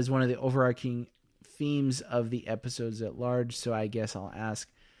know that is one of the overarching themes of the episodes at large, so I guess I'll ask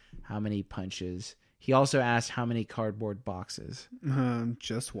how many punches. He also asked how many cardboard boxes.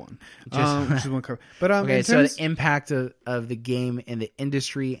 Just one. Just- Just one cover. But Okay, in so terms, the impact of the game in the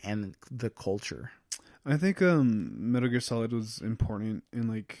industry and the culture. I think Metal Gear Solid was important in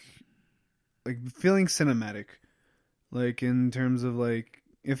like feeling cinematic, like in terms of like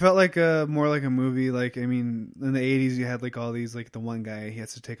It felt like more like a movie. Like, I mean, in the 80s, you had like all these, like the one guy, he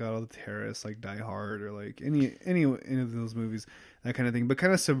has to take out all the terrorists, like Die Hard or like any of those movies, that kind of thing. But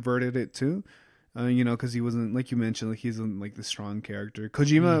kind of subverted it too, you know, because he wasn't, like you mentioned, like he's like the strong character.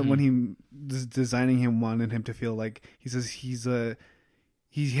 Kojima, when he was designing him, wanted him to feel like, he says he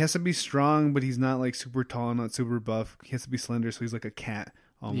has to be strong, but he's not like super tall, not super buff. He has to be slender, so he's like a cat.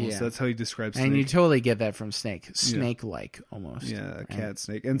 Almost. Yeah. That's how he describes Snake. And you totally get that from Snake. Snake-like, almost. Yeah, a cat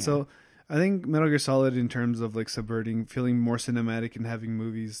Snake. And so I think Metal Gear Solid, in terms of like subverting, feeling more cinematic and having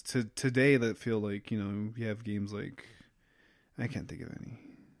movies today that feel like, you know, you have games like, I can't think of any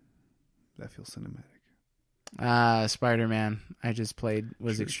that feel cinematic. Spider-Man, I just played,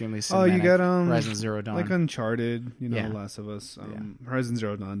 was extremely cinematic. Oh, you got Horizon Zero Dawn. like Uncharted, you know, Yeah. Last of Us, Horizon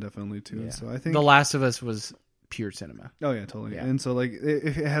Zero Dawn definitely too. Yeah. So I think The Last of Us was pure cinema. Oh yeah, totally. Yeah. And so like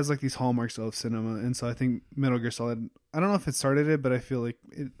it has like these hallmarks of cinema, and so I think Metal Gear Solid, I don't know if it started it, but I feel like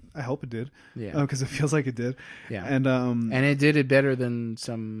I hope it did. Yeah. Because it feels like it did. Yeah. And it did it better than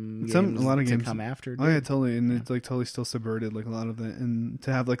some a lot of to games come after. Oh yeah, did. totally. And it's like totally still subverted like a lot of that, and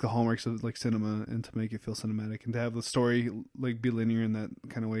to have like the hallmarks of like cinema and to make it feel cinematic, and to have the story like be linear in that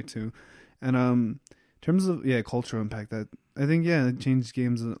kind of way too. And in terms of cultural impact, that I think it changed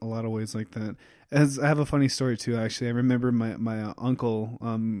games in a lot of ways like that. As I have a funny story too, actually. I remember my uncle,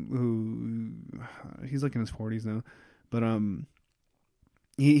 who he's like in his 40s now, but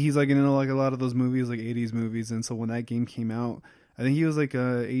he's like into like a lot of those movies, like 80s movies, and so when that game came out, I think he was like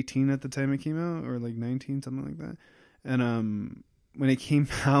 18 at the time it came out, or like 19, something like that. And when it came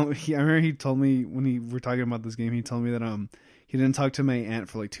out, I remember he told me, when we were talking about this game, he told me that he didn't talk to my aunt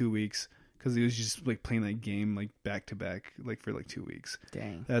for like 2 weeks. Because he was just like playing that game like back to back, like for like 2 weeks.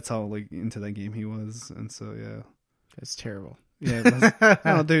 Dang, That's how like into that game he was, and so that's terrible. yeah. It was,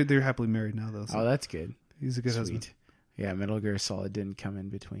 no, they're happily married now though. So Oh, that's good. he's a good Sweet. husband. Yeah, Metal Gear Solid didn't come in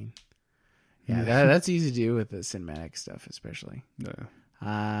between. Yeah, that's easy to do with the cinematic stuff, especially.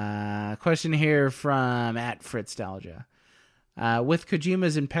 Yeah. Question here from @Fritzstalgia. With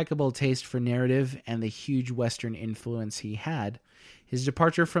Kojima's impeccable taste for narrative and the huge Western influence he had, his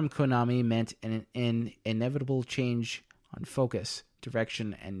departure from Konami meant an inevitable change on focus,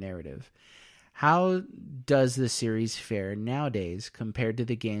 direction, and narrative. How does the series fare nowadays compared to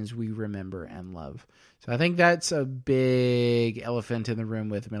the games we remember and love? So I think that's a big elephant in the room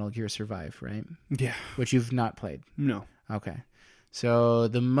with Metal Gear Survive, right? Yeah. Which you've not played. No. Okay. So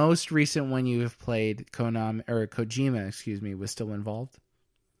the most recent one you have played, Kojima, was still involved?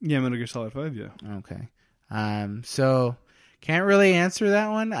 Yeah, Metal Gear Solid 5. Yeah. Okay. So can't really answer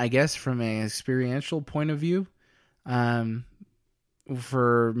that one, I guess, from an experiential point of view.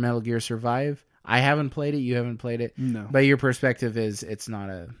 For Metal Gear Survive, I haven't played it. You haven't played it. No. But your perspective is it's not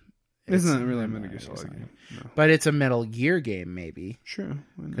really a Metal Gear Solid game. No. But it's a Metal Gear game, maybe, Sure.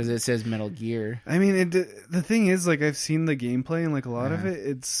 because it says Metal Gear. I mean, the thing is, like, I've seen the gameplay, and like a lot of it,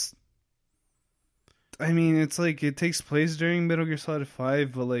 it's like it takes place during Metal Gear Solid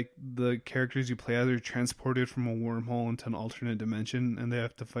 5, but like the characters you play as are transported from a wormhole into an alternate dimension, and they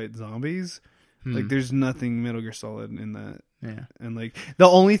have to fight zombies. Like, there's nothing Metal Gear Solid in that. Yeah. And like the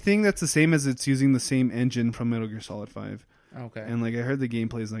only thing that's the same is it's using the same engine from Metal Gear Solid 5. Okay. And like I heard the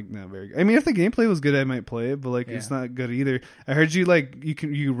gameplay is like not very good. I mean, if the gameplay was good, I might play it, but like it's not good either. I heard you like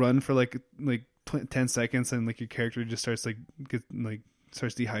you run for like 10 seconds and like your character just starts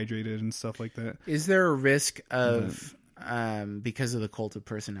starts dehydrated and stuff like that. Is there a risk of because of the cult of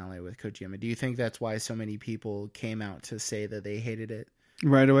personality with Kojima? Do you think that's why so many people came out to say that they hated it?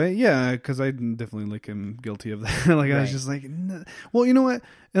 Right away, yeah, because I definitely like am guilty of that. Like I was just like, no. Well, you know what?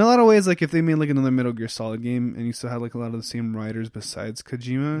 In a lot of ways, like if they made like another Metal Gear Solid game and you still had like a lot of the same writers besides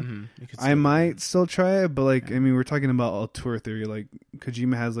Kojima, I might still try it. But like, I mean, we're talking about auteur theory. Like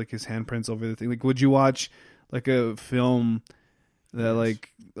Kojima has like his handprints over the thing. Like, would you watch like a film that like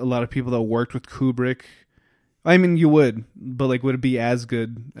a lot of people that worked with Kubrick? I mean, you would, but like, would it be as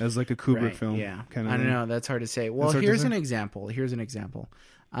good as like a Kubrick film? Yeah, kind of. I don't know. That's hard to say. Well, here's an example.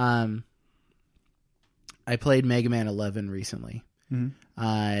 I played Mega Man 11 recently.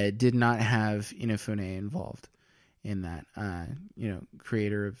 I did not have Inafune involved in that.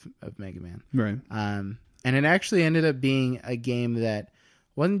 Creator of Mega Man. Right. And it actually ended up being a game that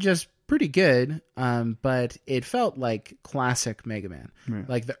wasn't just pretty good, but it felt like classic Mega Man,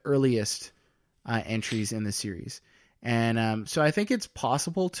 like the earliest entries in the series. And so I think it's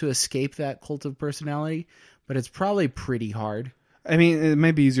possible to escape that cult of personality, but it's probably pretty hard. I mean, it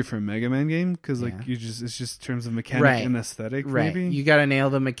might be easier for a Mega Man game because like Yeah. it's just in terms of mechanic Right. and aesthetic. Right. Maybe. You got to nail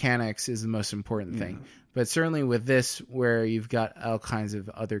the mechanics is the most important thing. But certainly with this, where you've got all kinds of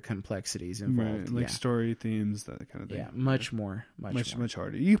other complexities involved. Right, like yeah. story themes, that kind of thing. Yeah, much more. much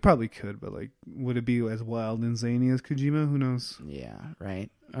harder. You probably could, but like, would it be as wild and zany as Kojima? Who knows? Yeah, right.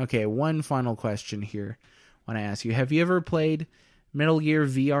 Okay, one final question here. I want to ask you: have you ever played Metal Gear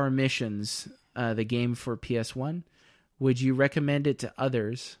VR Missions, the game for PS1? Would you recommend it to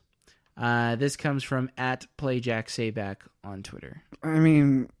others? This comes from @PlayJackSayback on Twitter. I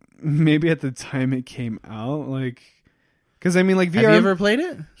mean, maybe at the time it came out, like, because I mean, like VR. Have you ever played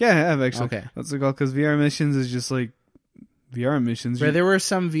it? Yeah, I have actually. Okay. What's it called? Because VR missions is just like VR missions. But there were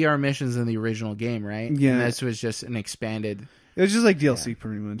some VR missions in the original game, right? Yeah. And this was just an expanded. It was just like DLC,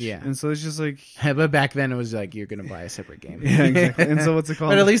 pretty much. Yeah. and so it's just like, But back then it was like you're going to buy a separate game. yeah, exactly. And so what's it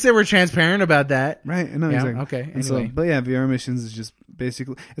called? But at least they were transparent about that. Right, I know, Yeah, exactly. okay, And so, anyway. but yeah, VR missions is just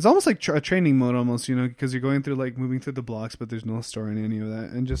basically, it's almost like a training mode almost, you know, because you're going through like moving through the blocks, but there's no story in any of that.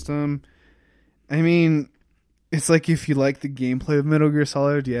 And just, I mean, it's like if you like the gameplay of Metal Gear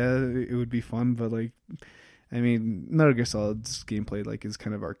Solid, yeah, it would be fun, but like, I mean, Metal Gear Solid's gameplay like is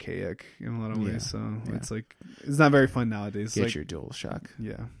kind of archaic in a lot of ways, so yeah. it's like, it's not very fun nowadays. Get like, your DualShock.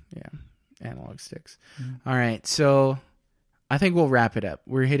 yeah. Yeah. Analog sticks. Mm-hmm. All right. So I think we'll wrap it up.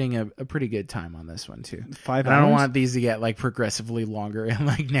 We're hitting a pretty good time on this one too. 5 And hours? I don't want these to get like progressively longer and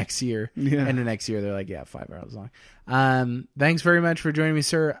like next year. Yeah. End of next year, they're like, yeah, 5 hours long. Thanks very much for joining me,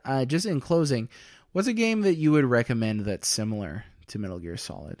 sir. Just in closing, what's a game that you would recommend that's similar to Metal Gear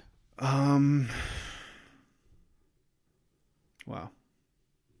Solid? Wow.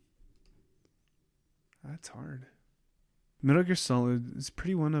 That's hard. Metal Gear Solid is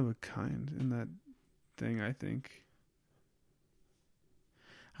pretty one of a kind in that thing, I think.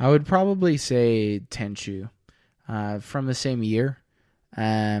 I would probably say Tenchu, from the same year,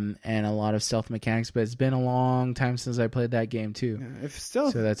 and a lot of stealth mechanics. But it's been a long time since I played that game too, Yeah, if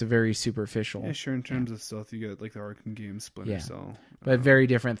stealth, so that's a very superficial, yeah, sure. In terms of stealth, you got like the Arkham games, Splinter Yeah. Cell, but very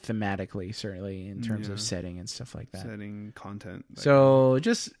different thematically, certainly in terms Yeah. of setting and stuff like that. setting, content. So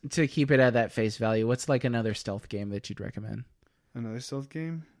just to keep it at that face value, what's like another stealth game that you'd recommend? Another stealth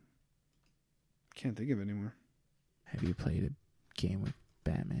game. Can't think of anymore. Have you played a game with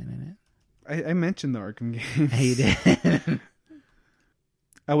Batman in it? I mentioned the Arkham games. Hey, you did.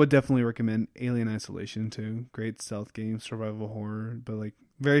 I would definitely recommend Alien Isolation too. Great stealth game, survival horror, but like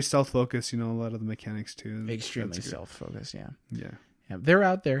very stealth focused. You know, a lot of the mechanics too. Extremely That's good. stealth focused, yeah. Yeah. Yeah, they're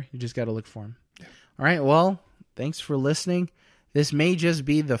out there. You just got to look for them. All right. Well, thanks for listening. This may just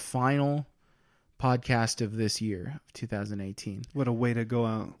be the final podcast of this year, of 2018. What a way to go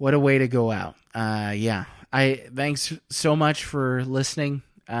out. What a way to go out. Yeah. Thanks so much for listening.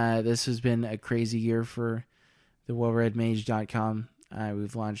 This has been a crazy year for the wellreadmage.com.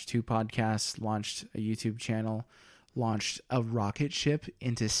 We've launched 2 podcasts, launched a YouTube channel, launched a rocket ship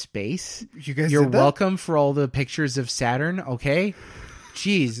into space. You guys You're did that? welcome for all the pictures of Saturn, okay?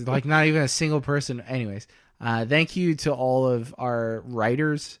 Jeez, like not even a single person. Anyways, thank you to all of our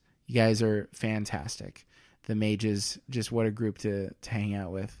writers. You guys are fantastic. The Mages, just what a group to hang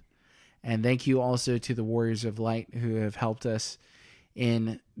out with. And thank you also to the Warriors of Light who have helped us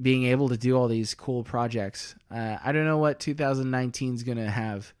in being able to do all these cool projects. I don't know what 2019 is going to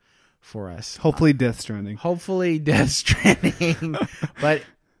have for us. Hopefully, Death Stranding. Hopefully Death Stranding, but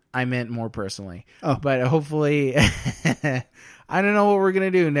I meant more personally. Oh. But hopefully, I don't know what we're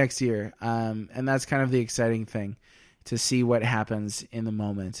going to do next year. And that's kind of the exciting thing, to see what happens in the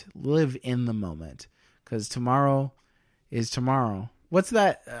moment. Live in the moment, because tomorrow is tomorrow. What's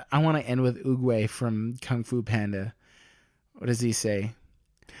that? I want to end with Oogway from Kung Fu Panda. What does he say?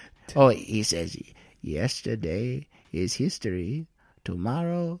 Oh, he says, yesterday is history.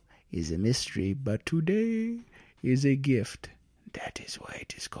 Tomorrow is a mystery, but today is a gift. That is why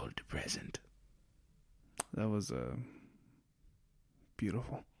it is called the present. That was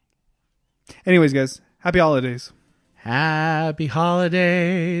beautiful. Anyways, guys, happy holidays. Happy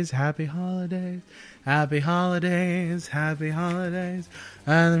holidays, happy holidays, happy holidays, happy holidays,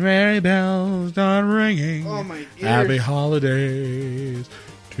 and the merry bells start ringing. Oh, my ears. Happy holidays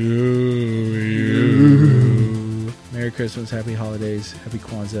to you. Merry Christmas, happy holidays, happy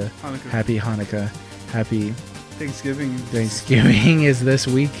Kwanzaa, Hanukkah. happy Hanukkah, happy Thanksgiving. Thanksgiving is this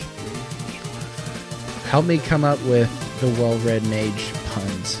week. Help me come up with the well-read mage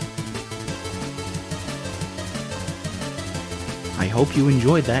puns. I hope you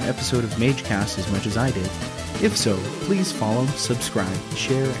enjoyed that episode of MageCast as much as I did. If so, please follow, subscribe,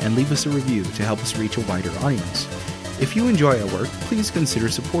 share, and leave us a review to help us reach a wider audience. If you enjoy our work, please consider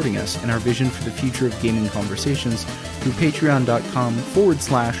supporting us and our vision for the future of gaming conversations through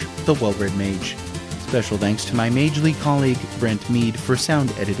patreon.com/The Well-Read Mage. Special thanks to my Magely colleague, Brent Mead, for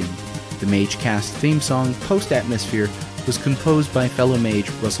sound editing. The MageCast theme song, Post Atmosphere, was composed by fellow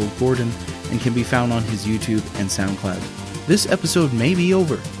mage Russell Gordon and can be found on his YouTube and SoundCloud. This episode may be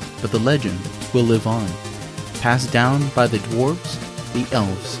over, but the legend will live on, passed down by the dwarves, the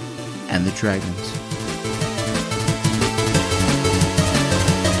elves, and the dragons.